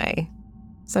anyway.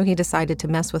 So he decided to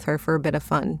mess with her for a bit of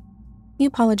fun. He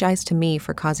apologized to me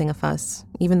for causing a fuss,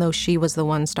 even though she was the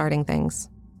one starting things.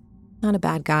 Not a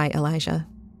bad guy, Elijah.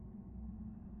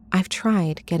 I've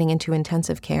tried getting into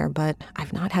intensive care, but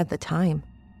I've not had the time.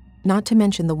 Not to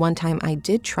mention the one time I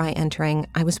did try entering,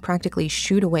 I was practically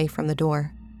shooed away from the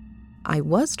door. I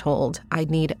was told I'd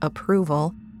need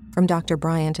approval from Dr.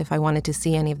 Bryant if I wanted to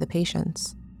see any of the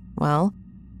patients. Well,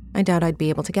 I doubt I'd be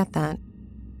able to get that.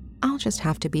 I'll just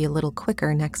have to be a little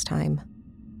quicker next time.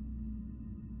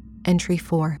 Entry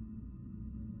 4.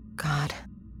 God,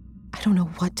 I don't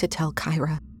know what to tell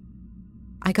Kyra.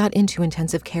 I got into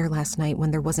intensive care last night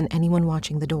when there wasn't anyone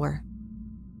watching the door.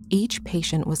 Each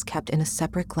patient was kept in a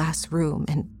separate glass room,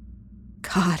 and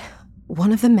God,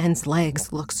 one of the men's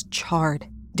legs looks charred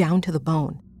down to the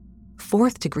bone.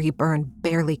 4th-degree burn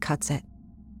barely cuts it.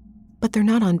 But they're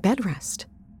not on bed rest.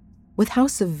 With how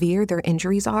severe their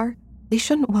injuries are, they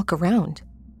shouldn't walk around.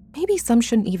 Maybe some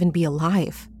shouldn't even be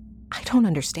alive. I don't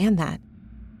understand that.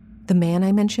 The man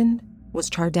I mentioned was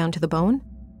charred down to the bone.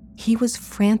 He was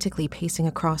frantically pacing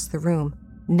across the room,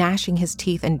 gnashing his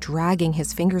teeth and dragging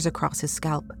his fingers across his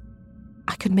scalp.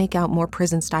 I could make out more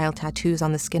prison-style tattoos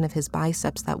on the skin of his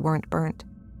biceps that weren't burnt.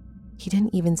 He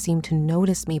didn't even seem to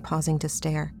notice me pausing to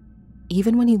stare,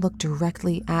 even when he looked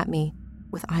directly at me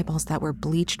with eyeballs that were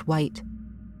bleached white.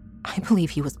 I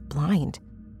believe he was blind.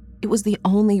 It was the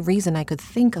only reason I could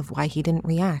think of why he didn't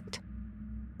react.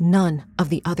 None of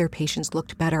the other patients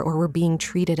looked better or were being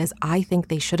treated as I think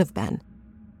they should have been.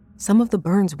 Some of the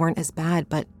burns weren't as bad,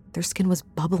 but their skin was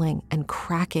bubbling and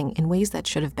cracking in ways that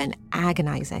should have been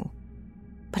agonizing.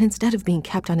 But instead of being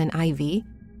kept on an IV,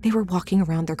 they were walking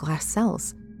around their glass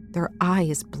cells, their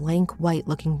eyes blank white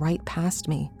looking right past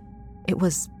me. It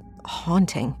was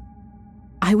haunting.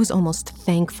 I was almost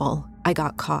thankful I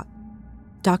got caught.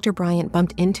 Dr. Bryant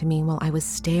bumped into me while I was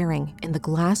staring in the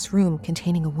glass room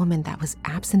containing a woman that was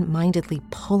absent-mindedly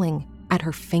pulling at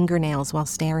her fingernails while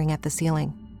staring at the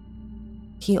ceiling.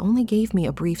 He only gave me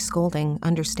a brief scolding,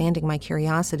 understanding my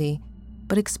curiosity,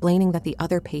 but explaining that the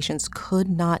other patients could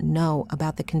not know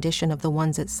about the condition of the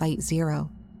ones at Site 0.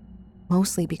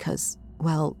 Mostly because,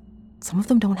 well, some of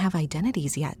them don't have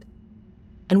identities yet.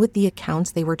 And with the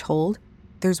accounts they were told,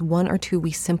 there's 1 or 2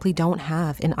 we simply don't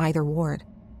have in either ward.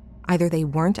 Either they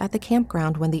weren't at the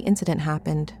campground when the incident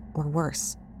happened, or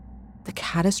worse. The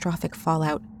catastrophic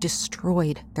fallout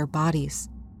destroyed their bodies.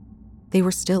 They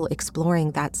were still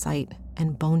exploring that site,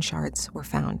 and bone shards were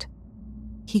found.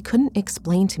 He couldn't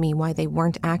explain to me why they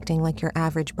weren't acting like your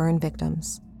average burn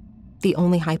victims. The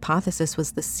only hypothesis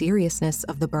was the seriousness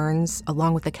of the burns,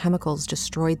 along with the chemicals,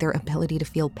 destroyed their ability to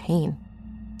feel pain.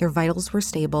 Their vitals were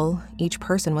stable, each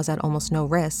person was at almost no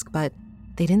risk, but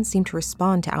they didn't seem to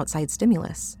respond to outside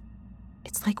stimulus.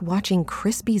 It's like watching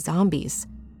crispy zombies,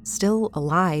 still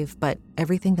alive, but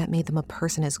everything that made them a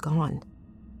person is gone.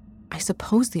 I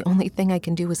suppose the only thing I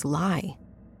can do is lie.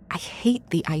 I hate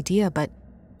the idea, but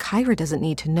Kyra doesn't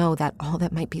need to know that all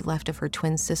that might be left of her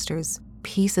twin sisters,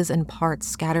 pieces and parts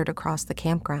scattered across the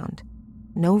campground.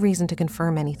 No reason to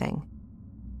confirm anything.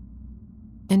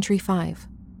 Entry 5.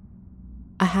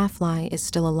 A half lie is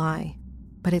still a lie,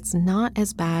 but it's not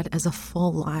as bad as a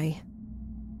full lie.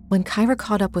 When Kyra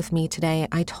caught up with me today,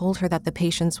 I told her that the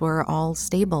patients were all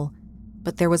stable,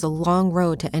 but there was a long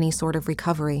road to any sort of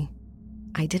recovery.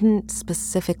 I didn't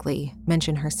specifically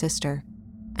mention her sister,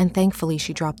 and thankfully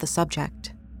she dropped the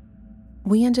subject.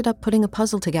 We ended up putting a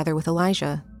puzzle together with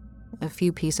Elijah. A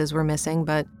few pieces were missing,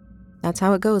 but that's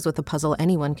how it goes with a puzzle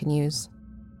anyone can use.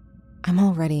 I'm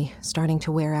already starting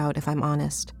to wear out, if I'm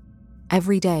honest.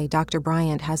 Every day, Dr.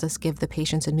 Bryant has us give the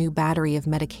patients a new battery of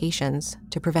medications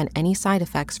to prevent any side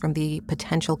effects from the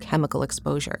potential chemical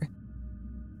exposure.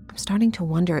 I'm starting to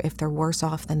wonder if they're worse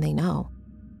off than they know.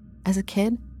 As a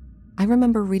kid, I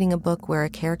remember reading a book where a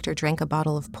character drank a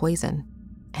bottle of poison,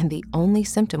 and the only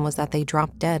symptom was that they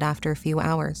dropped dead after a few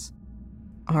hours.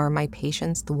 Are my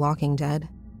patients the walking dead?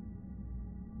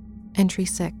 Entry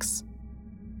 6.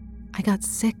 I got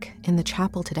sick in the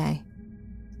chapel today.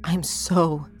 I'm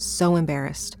so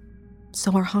embarrassed.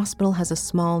 So our hospital has a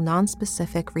small,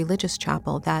 non-specific religious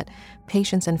chapel that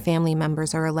patients and family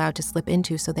members are allowed to slip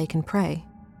into so they can pray.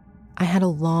 I had a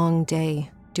long day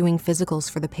doing physicals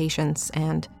for the patients,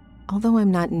 and although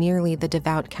I'm not nearly the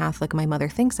devout Catholic my mother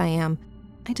thinks I am,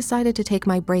 I decided to take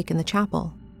my break in the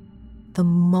chapel. The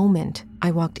moment I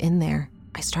walked in there,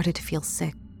 I started to feel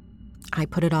sick. I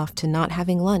put it off to not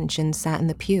having lunch and sat in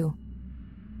the pew.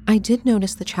 I did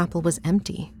notice the chapel was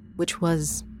empty, which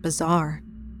was bizarre.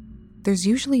 There's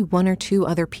usually 1 or 2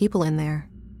 other people in there,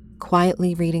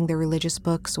 quietly reading their religious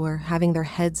books or having their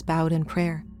heads bowed in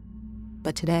prayer.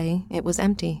 But today, it was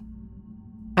empty.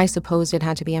 I supposed it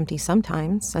had to be empty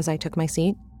sometimes as I took my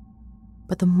seat.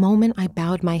 But the moment I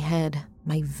bowed my head,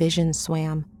 my vision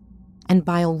swam, and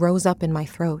bile rose up in my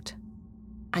throat.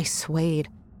 I swayed.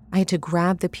 I had to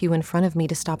grab the pew in front of me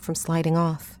to stop from sliding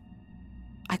off.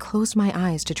 I closed my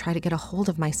eyes to try to get a hold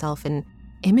of myself, and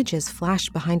images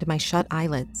flashed behind my shut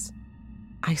eyelids.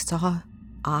 I saw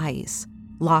eyes,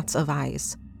 lots of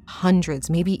eyes, hundreds,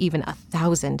 maybe even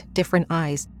 1,000 different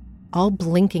eyes, all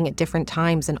blinking at different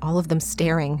times and all of them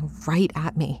staring right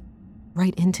at me,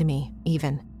 right into me,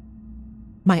 even.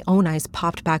 My own eyes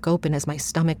popped back open as my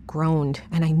stomach groaned,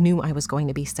 and I knew I was going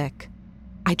to be sick.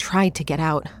 I tried to get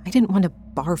out. I didn't want to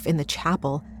barf in the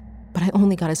chapel, but I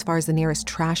only got as far as the nearest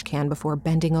trash can before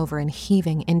bending over and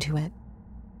heaving into it.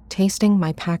 Tasting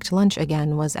my packed lunch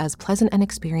again was as pleasant an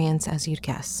experience as you'd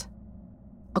guess.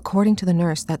 According to the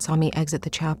nurse that saw me exit the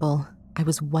chapel, I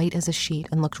was white as a sheet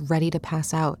and looked ready to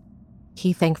pass out.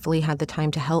 He thankfully had the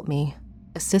time to help me,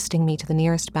 assisting me to the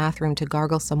nearest bathroom to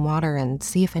gargle some water and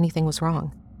see if anything was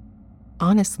wrong.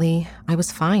 Honestly, I was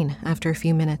fine after a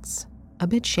few minutes. A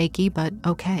bit shaky, but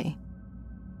okay.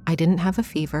 I didn't have a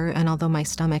fever, and although my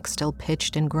stomach still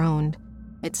pitched and groaned,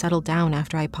 it settled down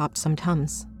after I popped some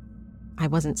Tums. I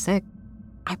wasn't sick.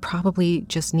 I probably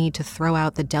just need to throw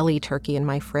out the deli turkey in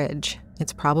my fridge.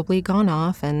 It's probably gone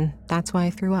off, and that's why I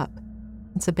threw up.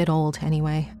 It's a bit old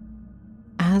anyway.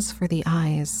 As for the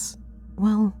eyes,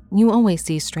 well, you always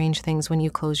see strange things when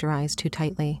you close your eyes too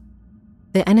tightly.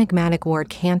 The enigmatic ward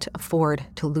can't afford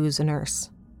to lose a nurse.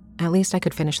 At least I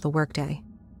could finish the workday.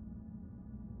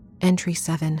 Entry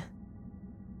 7.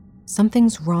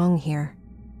 Something's wrong here.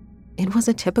 It was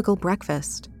a typical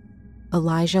breakfast.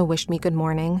 Elijah wished me good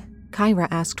morning, Kyra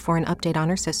asked for an update on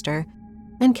her sister,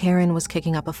 and Karen was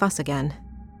kicking up a fuss again.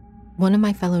 One of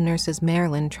my fellow nurses,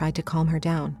 Marilyn, tried to calm her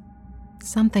down.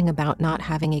 Something about not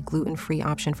having a gluten-free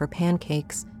option for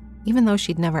pancakes, even though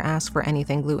she'd never asked for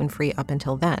anything gluten-free up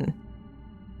until then.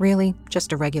 Really,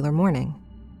 just a regular morning.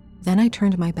 Then I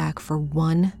turned my back for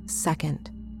 1 second,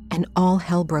 and all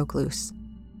hell broke loose.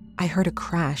 I heard a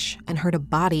crash and heard a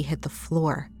body hit the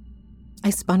floor. I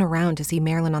spun around to see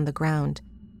Marilyn on the ground,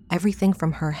 everything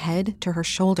from her head to her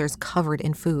shoulders covered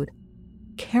in food.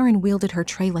 Karen wielded her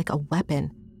tray like a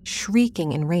weapon,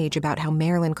 shrieking in rage about how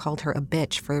Marilyn called her a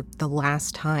bitch for the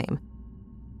last time.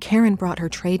 Karen brought her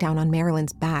tray down on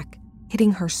Marilyn's back,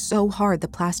 hitting her so hard the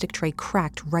plastic tray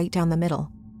cracked right down the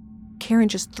middle. Karen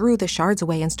just threw the shards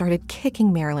away and started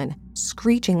kicking Marilyn,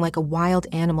 screeching like a wild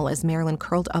animal as Marilyn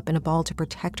curled up in a ball to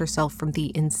protect herself from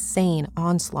the insane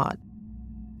onslaught.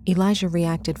 Elijah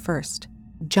reacted first,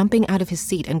 jumping out of his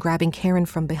seat and grabbing Karen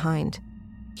from behind.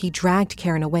 He dragged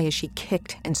Karen away as she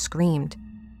kicked and screamed.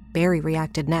 Barry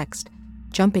reacted next,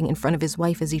 jumping in front of his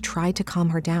wife as he tried to calm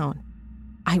her down.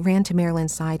 I ran to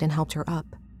Marilyn's side and helped her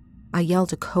up. I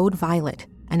yelled a code violet,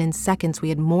 and in seconds we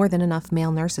had more than enough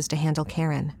male nurses to handle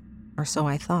Karen. Or so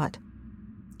I thought.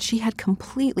 She had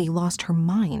completely lost her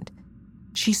mind.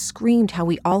 She screamed how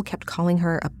we all kept calling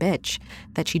her a bitch,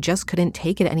 that she just couldn't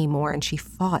take it anymore, and she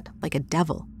fought like a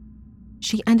devil.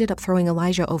 She ended up throwing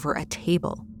Elijah over a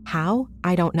table. How?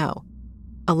 I don't know.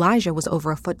 Elijah was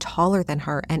over a foot taller than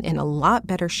her and in a lot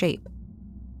better shape.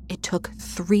 It took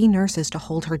 3 nurses to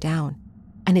hold her down,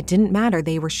 and it didn't matter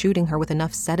they were shooting her with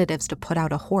enough sedatives to put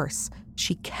out a horse.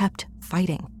 She kept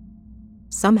fighting.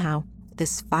 Somehow,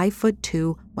 this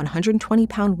 5'2",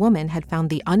 120-pound woman had found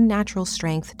the unnatural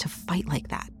strength to fight like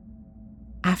that.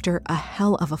 After a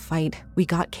hell of a fight, we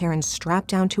got Karen strapped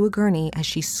down to a gurney as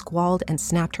she squalled and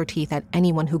snapped her teeth at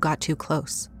anyone who got too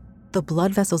close. The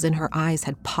blood vessels in her eyes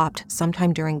had popped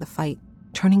sometime during the fight,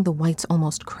 turning the whites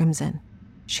almost crimson.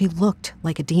 She looked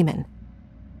like a demon.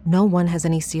 No one has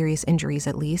any serious injuries,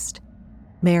 at least.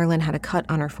 Marilyn had a cut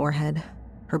on her forehead.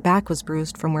 Her back was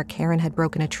bruised from where Karen had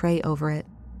broken a tray over it.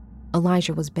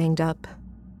 Elijah was banged up.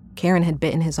 Karen had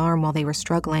bitten his arm while they were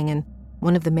struggling, and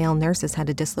one of the male nurses had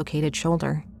a dislocated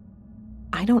shoulder.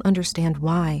 I don't understand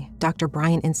why Dr.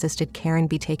 Bryant insisted Karen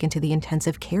be taken to the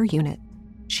intensive care unit.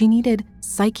 She needed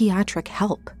psychiatric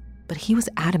help, but he was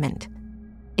adamant.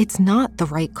 It's not the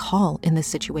right call in this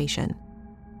situation.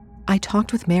 I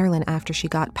talked with Marilyn after she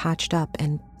got patched up,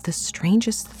 and the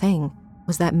strangest thing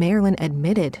was that Marilyn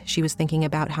admitted she was thinking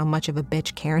about how much of a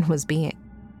bitch Karen was being.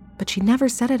 But she never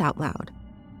said it out loud.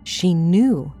 She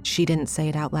knew she didn't say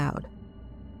it out loud.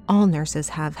 All nurses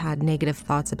have had negative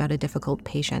thoughts about a difficult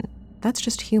patient. That's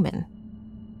just human.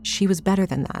 She was better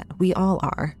than that. We all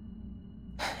are.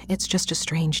 It's just a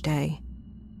strange day.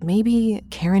 Maybe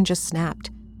Karen just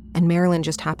snapped, and Marilyn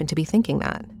just happened to be thinking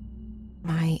that.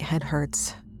 My head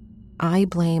hurts. I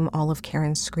blame all of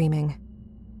Karen's screaming.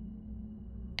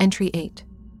 Entry 8.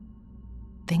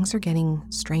 Things are getting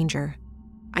stranger.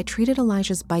 I treated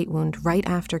Elijah's bite wound right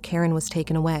after Karen was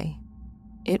taken away.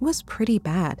 It was pretty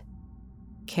bad.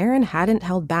 Karen hadn't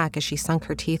held back as she sunk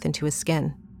her teeth into his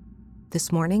skin.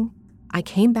 This morning, I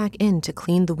came back in to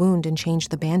clean the wound and change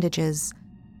the bandages,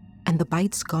 and the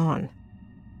bite's gone.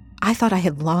 I thought I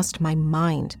had lost my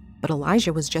mind, but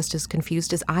Elijah was just as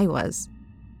confused as I was.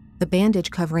 The bandage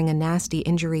covering a nasty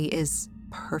injury is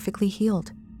perfectly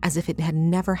healed, as if it had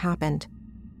never happened.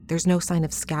 There's no sign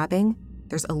of scabbing.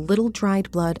 There's a little dried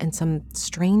blood and some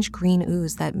strange green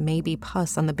ooze that may be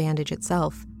pus on the bandage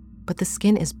itself, but the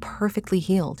skin is perfectly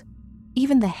healed.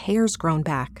 Even the hair's grown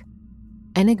back.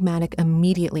 Enigmatic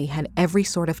immediately had every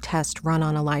sort of test run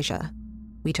on Elijah.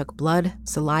 We took blood,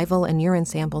 salival, and urine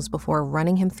samples before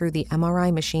running him through the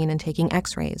MRI machine and taking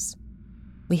x-rays.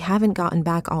 We haven't gotten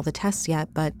back all the tests yet,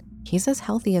 but he's as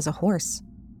healthy as a horse.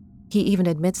 He even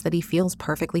admits that he feels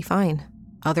perfectly fine,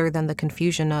 other than the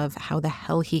confusion of how the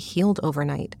hell he healed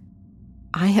overnight.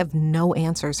 I have no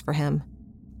answers for him.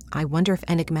 I wonder if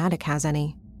Enigmatic has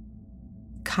any.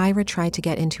 Kyra tried to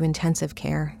get into intensive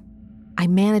care. I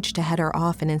managed to head her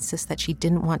off and insist that she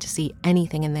didn't want to see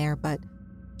anything in there, but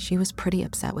she was pretty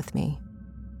upset with me.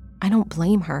 I don't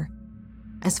blame her.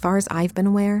 As far as I've been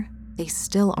aware, they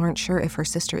still aren't sure if her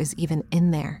sister is even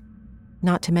in there.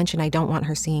 Not to mention I don't want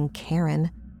her seeing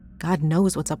Karen. God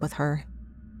knows what's up with her.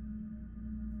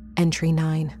 Entry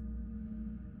 9.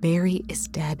 Barry is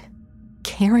dead.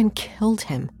 Karen killed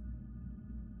him.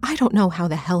 I don't know how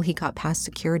the hell he got past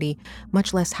security,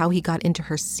 much less how he got into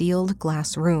her sealed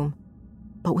glass room.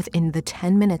 But within the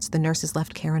 10 minutes the nurses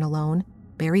left Karen alone,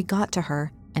 Barry got to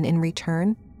her, and in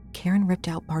return, Karen ripped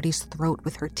out Barty's throat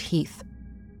with her teeth.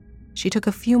 She took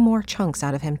a few more chunks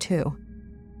out of him, too.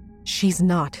 She's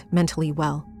not mentally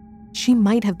well. She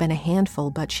might have been a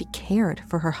handful, but she cared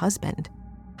for her husband.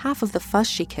 Half of the fuss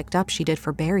she kicked up she did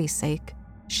for Barry's sake.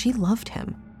 She loved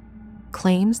him.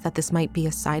 Claims that this might be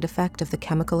a side effect of the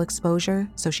chemical exposure,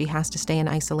 so she has to stay in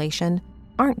isolation,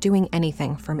 aren't doing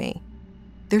anything for me.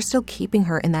 They're still keeping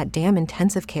her in that damn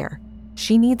intensive care.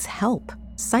 She needs help,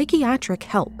 psychiatric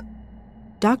help.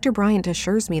 Dr. Bryant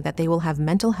assures me that they will have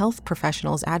mental health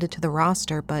professionals added to the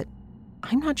roster, but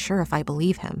I'm not sure if I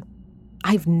believe him.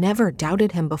 I've never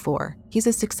doubted him before. He's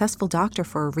a successful doctor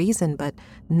for a reason, but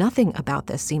nothing about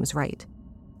this seems right.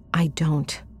 I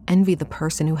don't envy the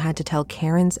person who had to tell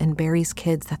Karen's and Barry's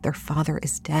kids that their father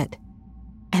is dead.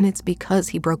 And it's because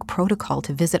he broke protocol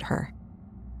to visit her.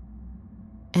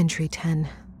 Entry 10.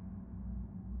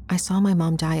 I saw my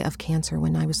mom die of cancer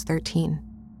when I was 13.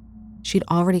 She'd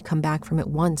already come back from it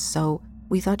once, so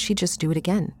we thought she'd just do it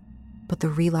again. But the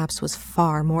relapse was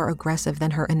far more aggressive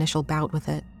than her initial bout with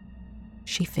it.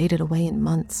 She faded away in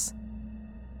months.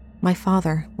 My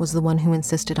father was the one who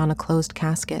insisted on a closed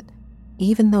casket.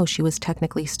 Even though she was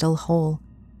technically still whole,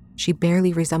 she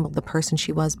barely resembled the person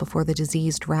she was before the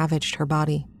disease ravaged her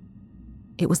body.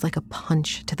 It was like a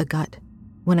punch to the gut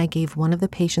when I gave one of the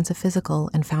patients a physical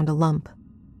and found a lump.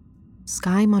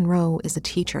 Sky Monroe is a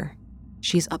teacher.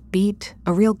 She's upbeat,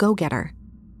 a real go-getter.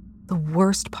 The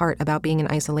worst part about being in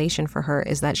isolation for her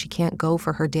is that she can't go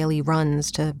for her daily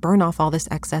runs to burn off all this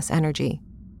excess energy.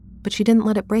 But she didn't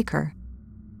let it break her.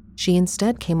 She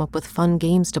instead came up with fun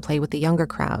games to play with the younger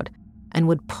crowd and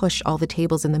would push all the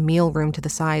tables in the meal room to the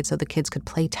side so the kids could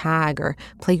play tag or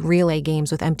play relay games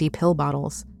with empty pill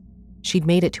bottles. She'd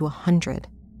made it to 100.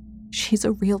 She's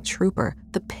a real trooper,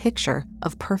 the picture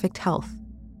of perfect health.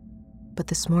 But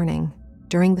this morning,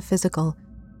 during the physical,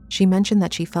 she mentioned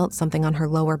that she felt something on her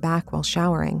lower back while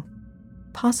showering.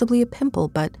 Possibly a pimple,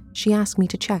 but she asked me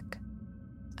to check.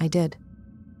 I did.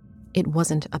 It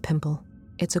wasn't a pimple.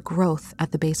 It's a growth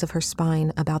at the base of her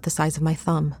spine about the size of my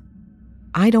thumb.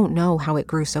 I don't know how it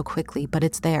grew so quickly, but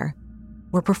it's there.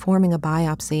 We're performing a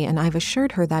biopsy, and I've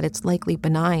assured her that it's likely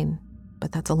benign,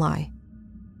 but that's a lie.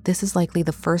 This is likely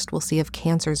the first we'll see of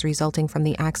cancers resulting from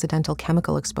the accidental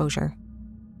chemical exposure.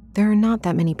 There are not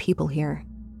that many people here.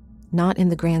 Not in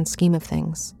the grand scheme of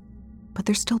things. But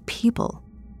they're still people.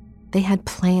 They had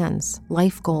plans,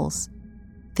 life goals,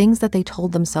 things that they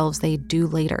told themselves they'd do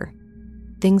later,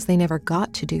 things they never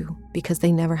got to do because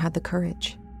they never had the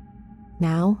courage.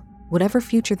 Now, whatever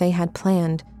future they had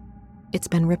planned, it's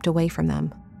been ripped away from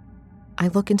them. I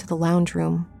look into the lounge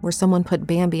room where someone put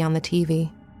Bambi on the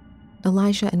TV.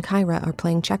 Elijah and Kyra are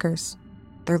playing checkers.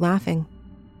 They're laughing.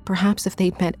 Perhaps if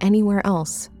they'd met anywhere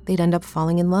else, they'd end up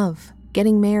falling in love,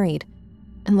 getting married,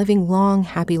 and living long,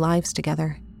 happy lives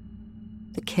together.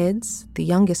 The kids, the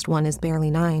youngest one is barely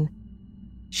 9.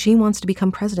 She wants to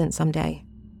become president someday.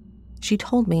 She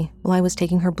told me while I was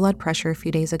taking her blood pressure a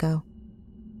few days ago.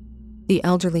 The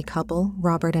elderly couple,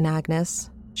 Robert and Agnes,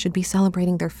 should be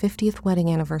celebrating their 50th wedding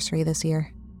anniversary this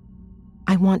year.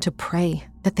 I want to pray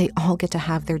that they all get to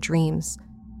have their dreams,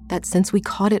 that since we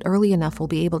caught it early enough, we'll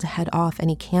be able to head off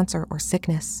any cancer or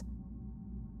sickness.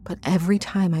 But every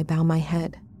time I bow my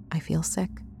head, I feel sick.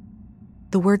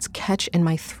 The words catch in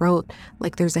my throat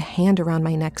like there's a hand around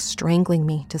my neck strangling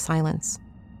me to silence.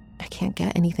 I can't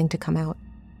get anything to come out.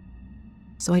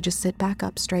 So I just sit back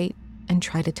up straight and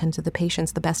try to tend to the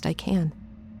patients the best I can.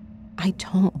 I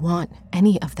don't want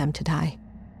any of them to die.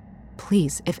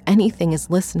 Please, if anything is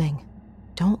listening,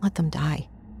 don't let them die.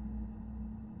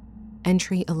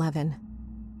 Entry 11.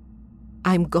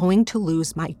 I'm going to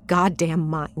lose my goddamn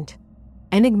mind.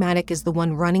 Enigmatic is the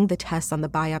one running the tests on the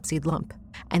biopsied lump,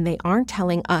 and they aren't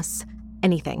telling us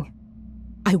anything.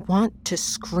 I want to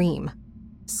scream.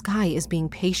 Sky is being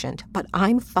patient, but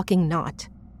I'm fucking not.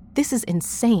 This is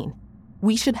insane.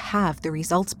 We should have the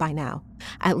results by now,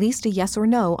 at least a yes or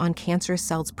no on cancerous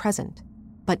cells present,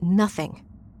 but nothing.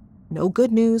 No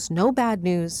good news, no bad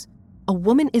news. A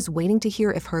woman is waiting to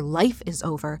hear if her life is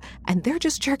over, and they're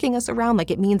just jerking us around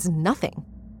like it means nothing.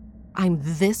 I'm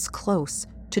this close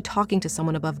to talking to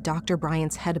someone above Dr.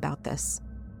 Bryant's head about this.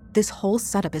 This whole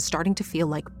setup is starting to feel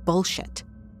like bullshit.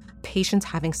 Patients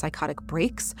having psychotic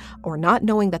breaks, or not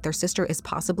knowing that their sister is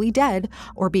possibly dead,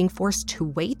 or being forced to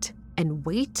wait and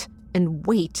wait and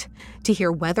wait to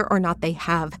hear whether or not they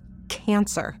have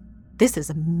cancer. This is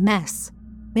a mess.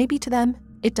 Maybe to them,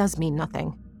 it does mean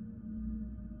nothing.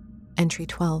 Entry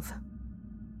 12.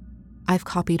 I've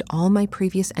copied all my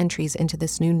previous entries into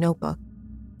this new notebook.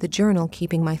 The journal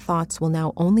keeping my thoughts will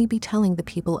now only be telling the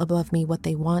people above me what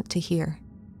they want to hear.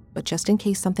 But just in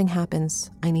case something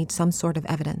happens, I need some sort of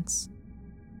evidence.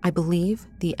 I believe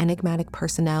the enigmatic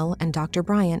personnel and Dr.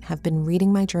 Bryant have been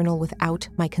reading my journal without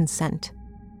my consent.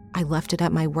 I left it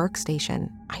at my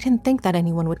workstation. I didn't think that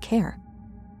anyone would care.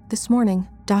 This morning,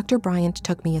 Dr. Bryant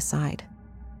took me aside.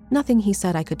 Nothing he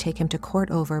said I could take him to court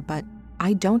over, but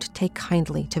I don't take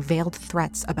kindly to veiled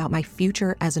threats about my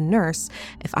future as a nurse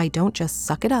if I don't just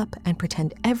suck it up and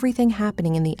pretend everything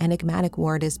happening in the enigmatic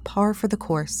ward is par for the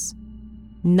course.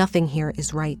 Nothing here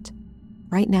is right.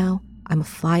 Right now, I'm a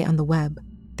fly on the web.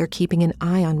 They're keeping an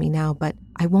eye on me now, but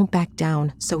I won't back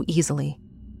down so easily.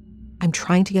 I'm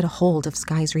trying to get a hold of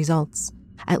Sky's results,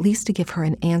 at least to give her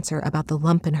an answer about the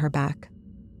lump in her back.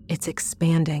 It's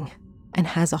expanding and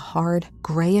has a hard,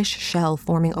 grayish shell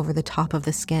forming over the top of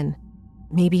the skin.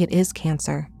 Maybe it is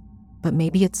cancer, but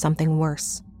maybe it's something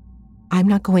worse. I'm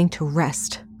not going to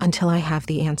rest until I have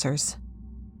the answers.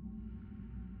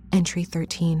 Entry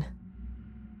 13.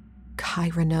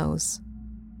 Kyra knows.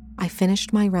 I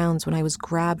finished my rounds when I was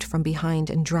grabbed from behind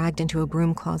and dragged into a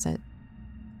broom closet.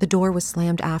 The door was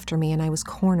slammed after me and I was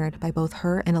cornered by both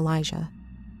her and Elijah.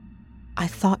 I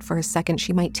thought for a second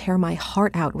she might tear my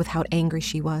heart out with how angry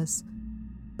she was.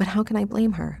 But how can I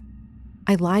blame her?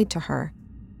 I lied to her.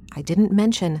 I didn't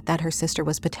mention that her sister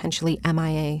was potentially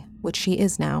MIA, which she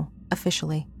is now,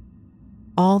 officially.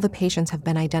 All the patients have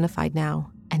been identified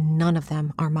now, and none of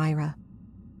them are Myra.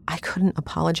 I couldn't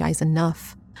apologize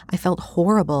enough. I felt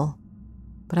horrible.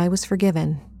 But I was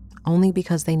forgiven, only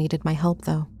because they needed my help,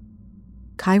 though.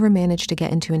 Kyra managed to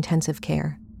get into intensive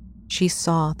care. She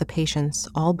saw the patients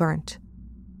all burnt.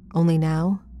 Only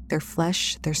now, their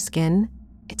flesh, their skin,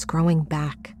 it's growing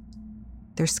back.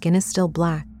 Their skin is still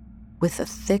black, with a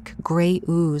thick gray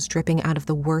ooze dripping out of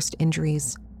the worst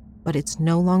injuries, but it's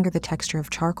no longer the texture of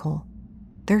charcoal.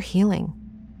 They're healing.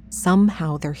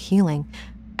 Somehow they're healing,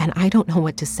 and I don't know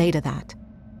what to say to that.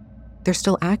 They're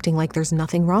still acting like there's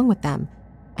nothing wrong with them,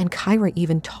 and Kyra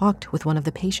even talked with one of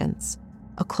the patients,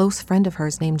 a close friend of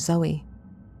hers named Zoe.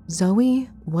 Zoe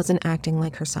wasn't acting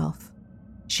like herself.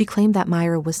 She claimed that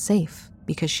Myra was safe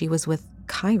because she was with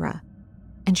Kyra,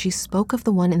 and she spoke of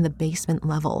the one in the basement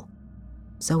level.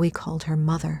 Zoe called her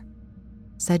mother,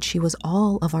 said she was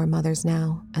all of our mothers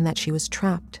now and that she was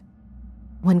trapped.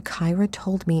 When Kyra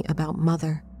told me about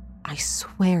Mother, I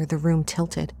swear the room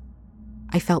tilted.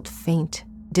 I felt faint,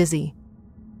 dizzy.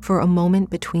 For a moment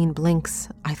between blinks,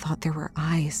 I thought there were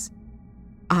eyes.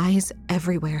 Eyes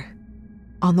everywhere.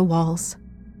 On the walls,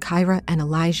 Kyra and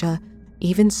Elijah,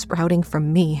 even sprouting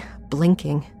from me,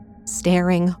 blinking,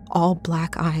 staring, all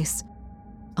black eyes.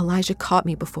 Elijah caught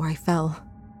me before I fell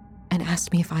and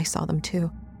asked me if I saw them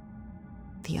too.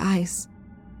 The eyes.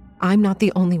 I'm not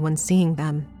the only one seeing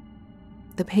them.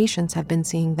 The patients have been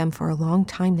seeing them for a long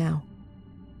time now.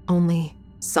 Only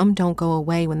some don't go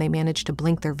away when they manage to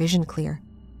blink their vision clear.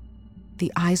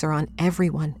 The eyes are on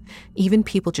everyone, even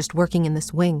people just working in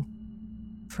this wing.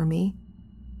 For me,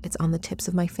 it's on the tips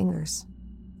of my fingers,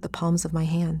 the palms of my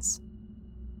hands.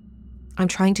 I'm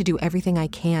trying to do everything I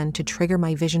can to trigger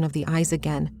my vision of the eyes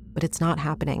again, but it's not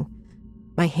happening.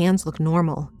 My hands look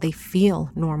normal, they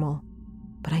feel normal,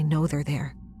 but I know they're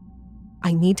there.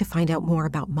 I need to find out more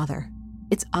about Mother.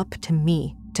 It's up to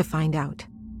me to find out.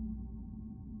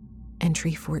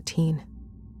 Entry 14.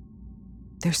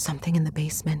 There's something in the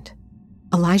basement.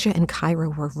 Elijah and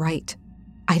Kyra were right.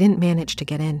 I didn't manage to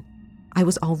get in. I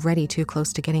was already too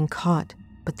close to getting caught,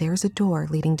 but there's a door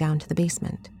leading down to the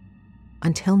basement.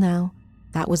 Until now,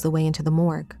 that was the way into the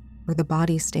morgue, where the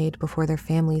bodies stayed before their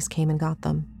families came and got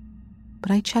them.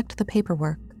 But I checked the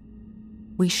paperwork.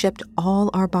 We shipped all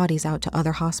our bodies out to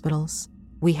other hospitals.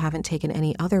 We haven't taken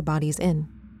any other bodies in.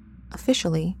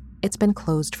 Officially, it's been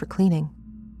closed for cleaning.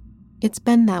 It's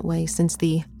been that way since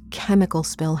the chemical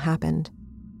spill happened,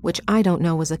 which I don't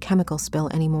know was a chemical spill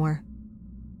anymore.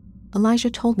 Elijah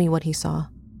told me what he saw.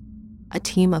 A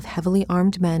team of heavily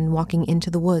armed men walking into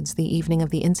the woods the evening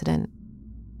of the incident.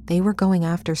 They were going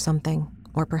after something,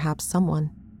 or perhaps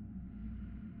someone.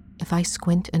 If I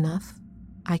squint enough,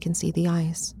 I can see the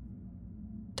eyes.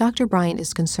 Dr. Bryant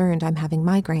is concerned I'm having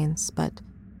migraines, but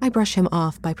I brush him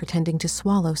off by pretending to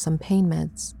swallow some pain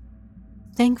meds.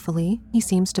 Thankfully, he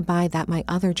seems to buy that my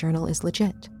other journal is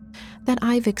legit, that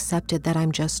I've accepted that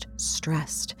I'm just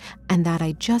stressed, and that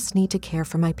I just need to care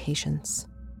for my patients.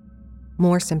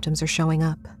 More symptoms are showing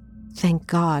up. Thank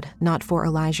God, not for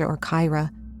Elijah or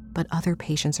Kyra, but other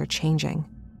patients are changing.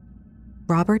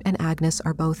 Robert and Agnes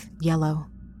are both yellow,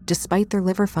 despite their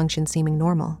liver function seeming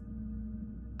normal.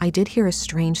 I did hear a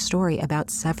strange story about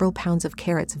several pounds of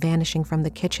carrots vanishing from the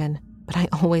kitchen, but I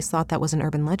always thought that was an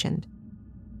urban legend.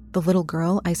 The little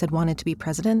girl I said wanted to be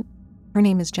president, her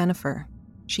name is Jennifer.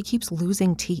 She keeps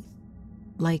losing teeth.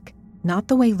 Like, not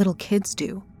the way little kids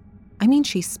do. I mean,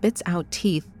 she spits out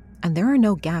teeth, and there are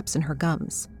no gaps in her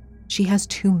gums. She has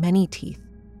too many teeth,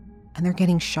 and they're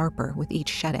getting sharper with each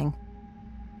shedding.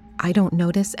 I don't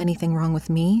notice anything wrong with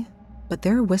me, but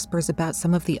there are whispers about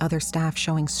some of the other staff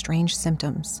showing strange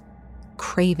symptoms.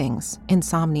 Cravings,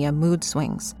 insomnia, mood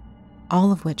swings,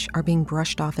 all of which are being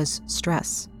brushed off as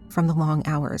stress from the long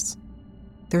hours.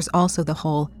 There's also the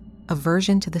whole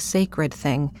aversion to the sacred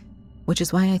thing, which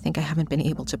is why I think I haven't been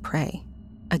able to pray.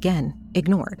 Again,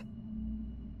 ignored.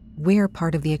 We're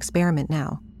part of the experiment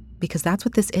now, because that's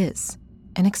what this is,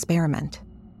 an experiment.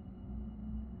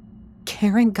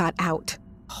 Karen got out.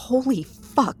 Holy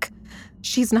fuck.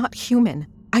 She's not human.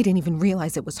 I didn't even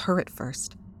realize it was her at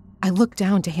first. I looked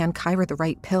down to hand Kyra the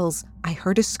right pills. I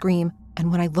heard a scream,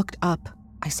 and when I looked up,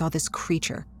 I saw this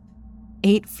creature.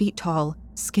 8 feet tall,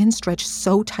 skin stretched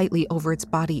so tightly over its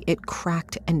body it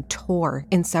cracked and tore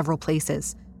in several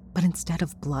places. But instead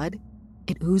of blood,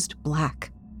 it oozed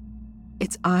black.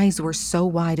 Its eyes were so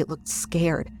wide it looked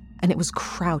scared, and it was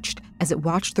crouched as it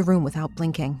watched the room without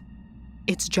blinking.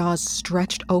 Its jaws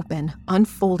stretched open,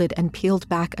 unfolded, and peeled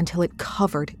back until it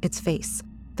covered its face,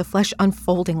 the flesh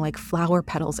unfolding like flower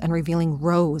petals and revealing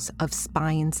rows of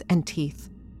spines and teeth.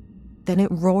 Then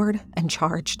it roared and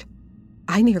charged.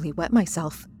 I nearly wet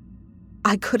myself.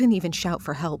 I couldn't even shout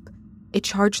for help. It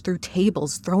charged through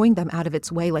tables, throwing them out of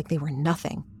its way like they were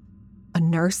nothing. A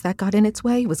nurse that got in its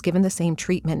way was given the same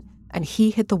treatment, and he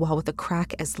hit the wall with a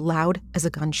crack as loud as a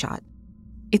gunshot.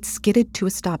 It skidded to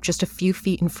a stop just a few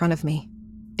feet in front of me.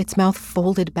 Its mouth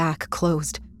folded back,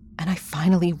 closed, and I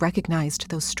finally recognized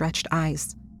those stretched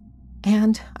eyes.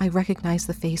 And I recognized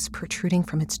the face protruding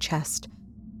from its chest,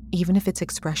 even if its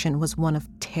expression was one of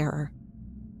terror.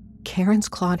 Karen's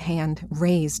clawed hand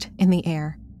raised in the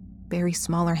air. Barry's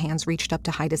smaller hands reached up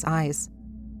to hide his eyes.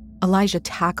 Elijah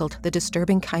tackled the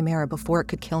disturbing chimera before it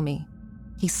could kill me.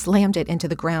 He slammed it into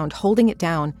the ground, holding it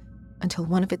down until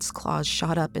one of its claws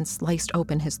shot up and sliced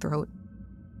open his throat.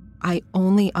 I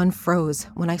only unfroze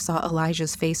when I saw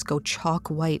Elijah's face go chalk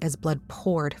white as blood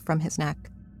poured from his neck.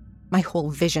 My whole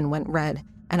vision went red,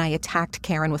 and I attacked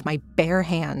Karen with my bare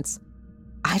hands.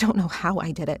 I don't know how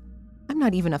I did it. I'm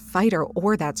not even a fighter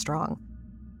or that strong.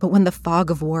 But when the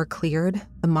fog of war cleared,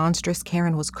 the monstrous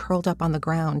Karen was curled up on the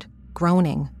ground,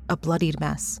 groaning, a bloodied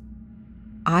mess.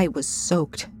 I was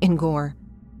soaked in gore.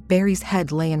 Barry's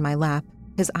head lay in my lap.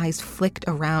 His eyes flicked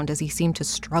around as he seemed to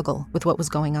struggle with what was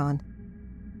going on.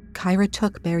 Kyra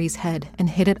took Barry's head and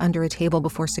hid it under a table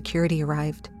before security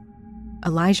arrived.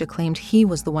 Elijah claimed he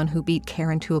was the one who beat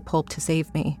Karen to a pulp to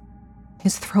save me.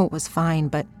 His throat was fine,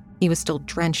 but he was still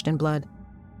drenched in blood.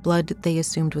 Blood they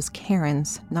assumed was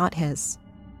Karen's, not his.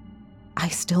 I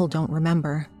still don't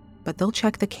remember, but they'll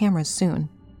check the cameras soon.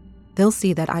 They'll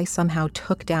see that I somehow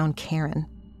took down Karen.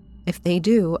 If they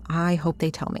do, I hope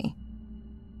they tell me.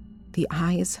 The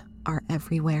eyes are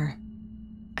everywhere.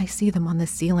 I see them on the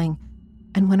ceiling,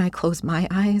 and when I close my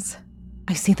eyes,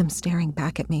 I see them staring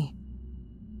back at me.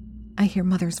 I hear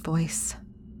Mother's voice.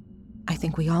 I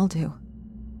think we all do.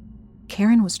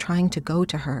 Karen was trying to go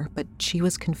to her, but she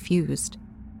was confused.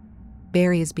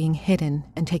 Barry is being hidden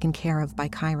and taken care of by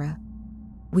Kyra.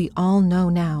 We all know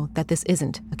now that this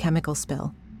isn't a chemical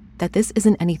spill, that this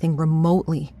isn't anything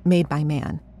remotely made by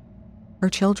man. Her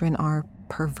children are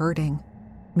perverting,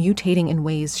 mutating in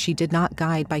ways she did not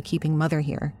guide by keeping Mother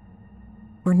here.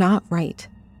 We're not right.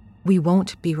 We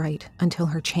won't be right until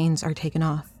her chains are taken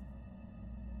off.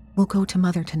 We'll go to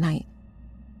Mother tonight.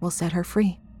 We'll set her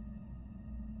free.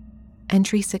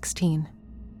 Entry 16.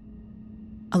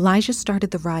 Elijah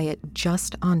started the riot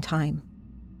just on time.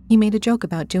 He made a joke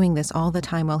about doing this all the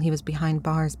time while he was behind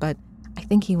bars, but I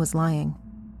think he was lying.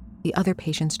 The other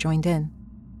patients joined in.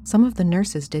 Some of the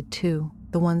nurses did too,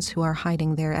 the ones who are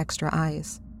hiding their extra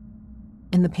eyes.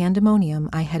 In the pandemonium,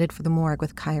 I headed for the morgue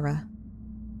with Kyra.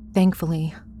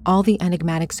 Thankfully, all the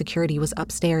enigmatic security was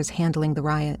upstairs handling the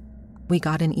riot. We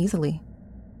got in easily.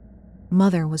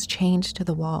 Mother was chained to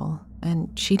the wall,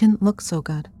 and she didn't look so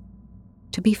good.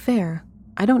 To be fair,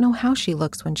 I don't know how she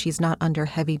looks when she's not under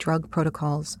heavy drug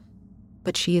protocols,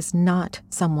 but she is not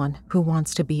someone who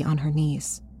wants to be on her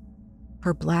knees.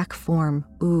 Her black form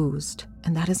oozed,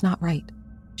 and that is not right.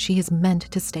 She is meant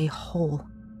to stay whole.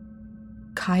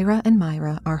 Kyra and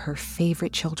Myra are her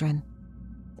favorite children.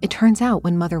 It turns out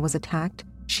when Mother was attacked,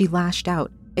 she lashed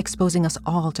out, exposing us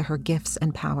all to her gifts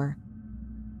and power.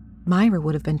 Myra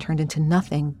would have been turned into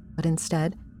nothing, but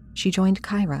instead, she joined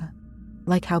Kyra,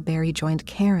 like how Barry joined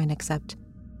Karen, except,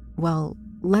 well,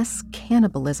 less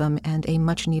cannibalism and a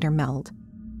much neater meld.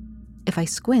 If I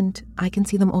squint, I can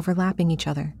see them overlapping each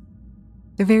other.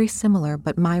 They're very similar,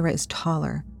 but Myra is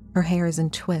taller, her hair is in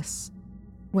twists,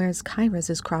 whereas Kyra's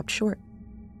is cropped short.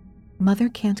 Mother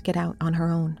can't get out on her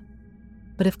own.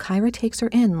 But if Kyra takes her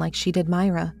in like she did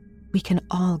Myra, we can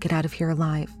all get out of here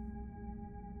alive.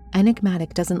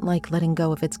 Enigmatic doesn't like letting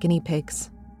go of its guinea pigs,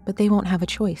 but they won't have a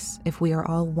choice if we are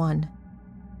all one.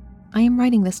 I am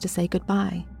writing this to say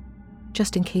goodbye,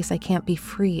 just in case I can't be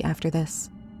free after this.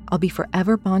 I'll be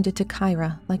forever bonded to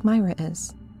Kyra like Myra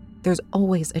is. There's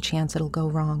always a chance it'll go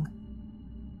wrong.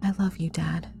 I love you,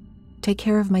 Dad. Take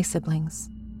care of my siblings.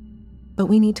 But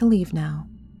we need to leave now.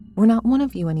 We're not one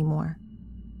of you anymore.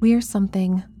 We are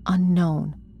something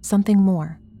unknown, something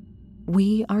more.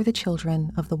 We are the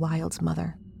children of the Wild's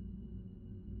mother.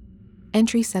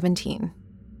 Entry 17.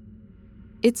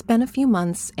 It's been a few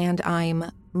months and I'm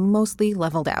mostly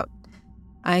leveled out.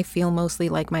 I feel mostly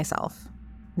like myself.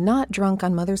 Not drunk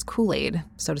on Mother's Kool-Aid,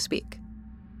 so to speak.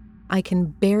 I can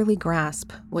barely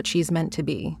grasp what she's meant to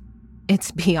be.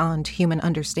 It's beyond human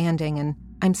understanding, and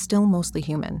I'm still mostly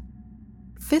human.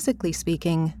 Physically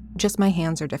speaking, just my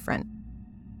hands are different.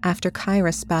 After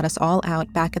Kyra spat us all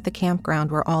out back at the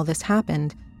campground where all this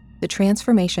happened, the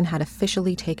transformation had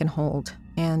officially taken hold,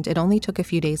 and it only took a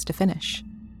few days to finish.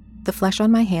 The flesh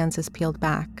on my hands is peeled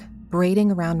back,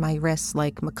 braiding around my wrists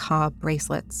like macabre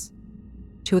bracelets.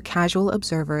 To a casual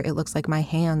observer, it looks like my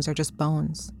hands are just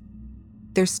bones.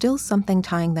 There's still something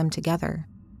tying them together.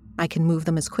 I can move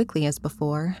them as quickly as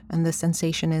before, and the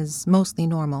sensation is mostly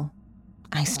normal.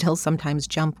 I still sometimes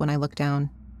jump when I look down.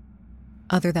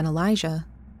 Other than Elijah,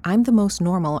 I'm the most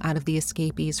normal out of the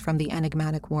escapees from the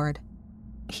enigmatic ward.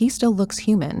 He still looks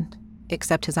human,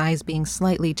 except his eyes being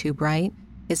slightly too bright,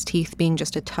 his teeth being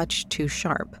just a touch too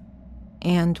sharp.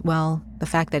 And, well, the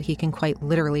fact that he can quite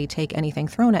literally take anything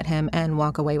thrown at him and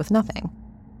walk away with nothing.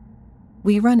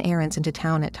 We run errands into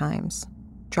town at times,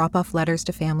 drop off letters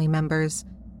to family members,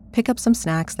 pick up some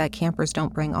snacks that campers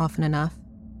don't bring often enough,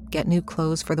 get new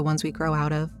clothes for the ones we grow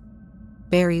out of.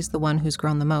 Barry's the one who's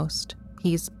grown the most.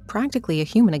 He's practically a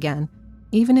human again,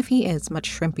 even if he is much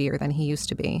shrimpier than he used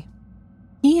to be.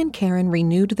 He and Karen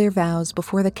renewed their vows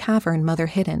before the cavern Mother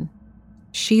hid in.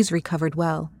 She's recovered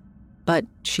well, but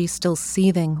she's still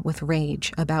seething with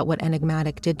rage about what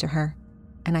Enigmatic did to her,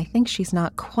 and I think she's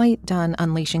not quite done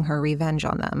unleashing her revenge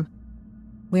on them.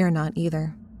 We're not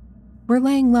either. We're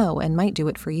laying low and might do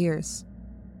it for years.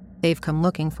 They've come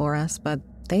looking for us, but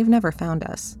they've never found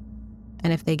us.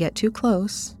 And if they get too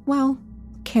close, well,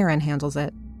 Karen handles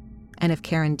it. And if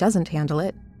Karen doesn't handle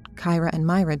it, Kyra and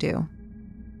Myra do.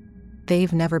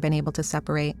 They've never been able to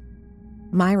separate.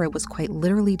 Myra was quite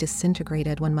literally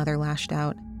disintegrated when Mother lashed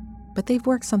out, but they've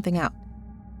worked something out.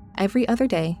 Every other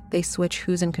day, they switch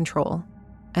who's in control,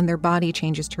 and their body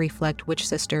changes to reflect which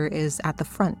sister is at the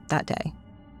front that day.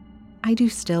 I do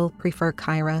still prefer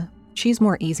Kyra. She's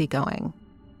more easygoing,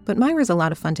 but Myra's a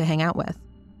lot of fun to hang out with.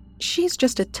 She's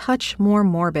just a touch more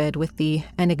morbid with the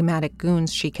enigmatic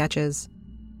goons she catches.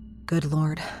 Good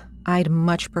Lord, I'd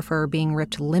much prefer being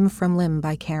ripped limb from limb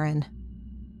by Karen.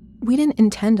 We didn't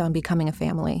intend on becoming a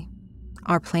family.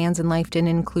 Our plans in life didn't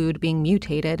include being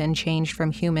mutated and changed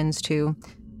from humans to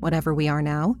whatever we are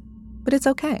now, but it's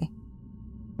okay.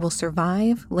 We'll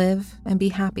survive, live, and be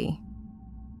happy.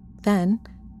 Then,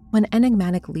 when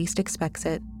Enigmatic least expects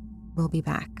it, we'll be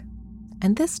back.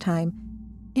 And this time,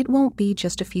 it won't be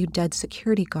just a few dead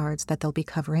security guards that they'll be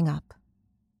covering up.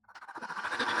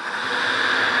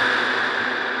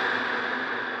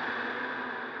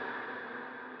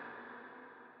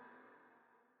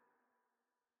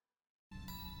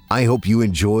 I hope you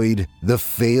enjoyed The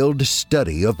Failed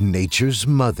Study of Nature's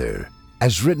Mother,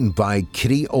 as written by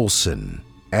Kitty Olson,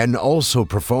 and also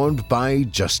performed by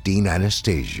Justine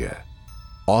Anastasia.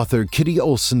 Author Kitty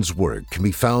Olson's work can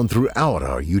be found throughout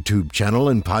our YouTube channel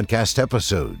and podcast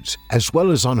episodes, as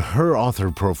well as on her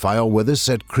author profile with us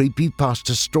at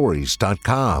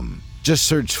creepypastastories.com. Just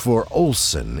search for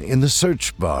Olson in the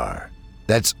search bar.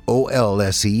 That's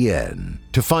OLSEN,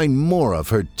 to find more of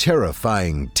her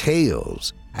terrifying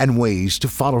tales and ways to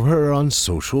follow her on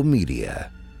social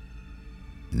media.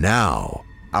 Now,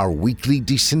 our weekly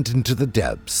descent into the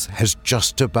depths has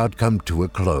just about come to a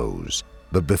close.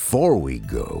 But before we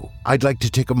go, I'd like to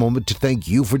take a moment to thank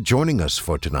you for joining us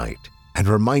for tonight, and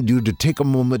remind you to take a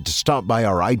moment to stop by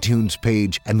our iTunes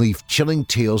page and leave Chilling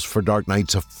Tales for Dark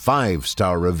Nights a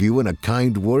 5-star review and a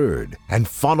kind word, and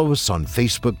follow us on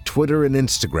Facebook, Twitter, and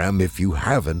Instagram if you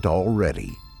haven't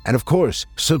already. And of course,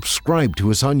 subscribe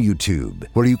to us on YouTube,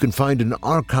 where you can find an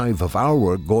archive of our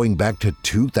work going back to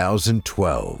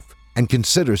 2012. And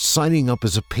consider signing up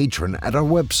as a patron at our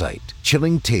website,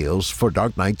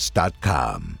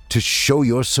 chillingtalesfordarknights.com, to show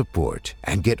your support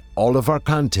and get all of our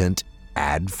content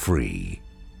ad-free.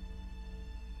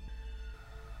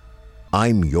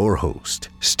 I'm your host,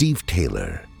 Steve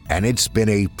Taylor, and it's been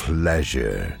a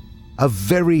pleasure. A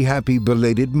very happy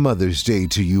belated Mother's Day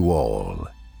to you all.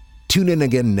 Tune in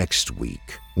again next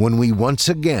week when we once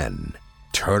again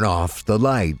turn off the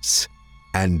lights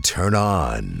and turn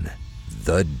on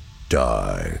the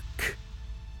dark.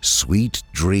 Sweet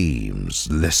dreams,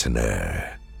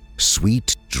 listener.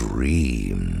 Sweet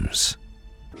dreams.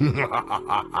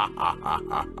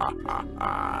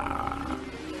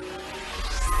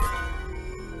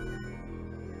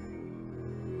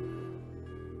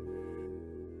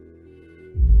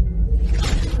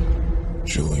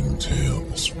 Chilling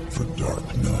tales for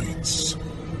dark nights.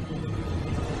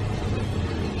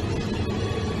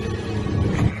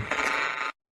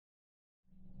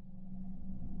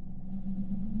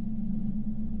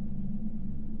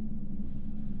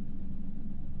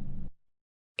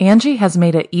 Angie has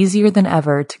made it easier than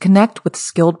ever to connect with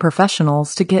skilled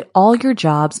professionals to get all your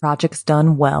jobs projects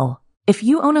done well. If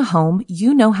you own a home,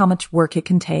 you know how much work it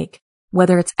can take,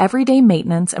 whether it's everyday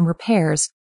maintenance and repairs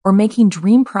or making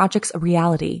dream projects a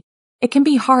reality. It can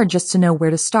be hard just to know where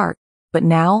to start, but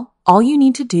now all you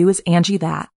need to do is Angie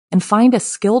that and find a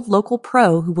skilled local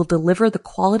pro who will deliver the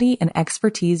quality and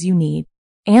expertise you need.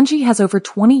 Angie has over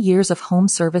 20 years of home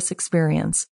service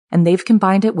experience, and they've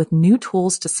combined it with new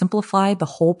tools to simplify the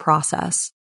whole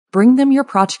process. Bring them your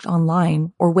project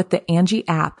online or with the Angie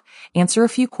app, answer a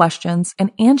few questions,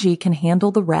 and Angie can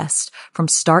handle the rest from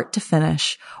start to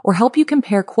finish, or help you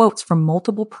compare quotes from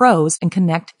multiple pros and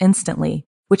connect instantly,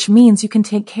 which means you can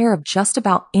take care of just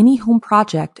about any home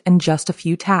project in just a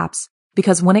few taps.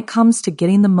 Because when it comes to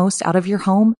getting the most out of your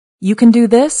home, you can do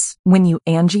this when you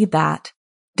Angie that.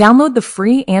 Download the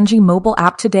free Angie mobile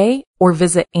app today or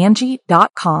visit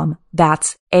Angie.com.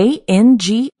 That's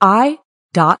ANGI.com.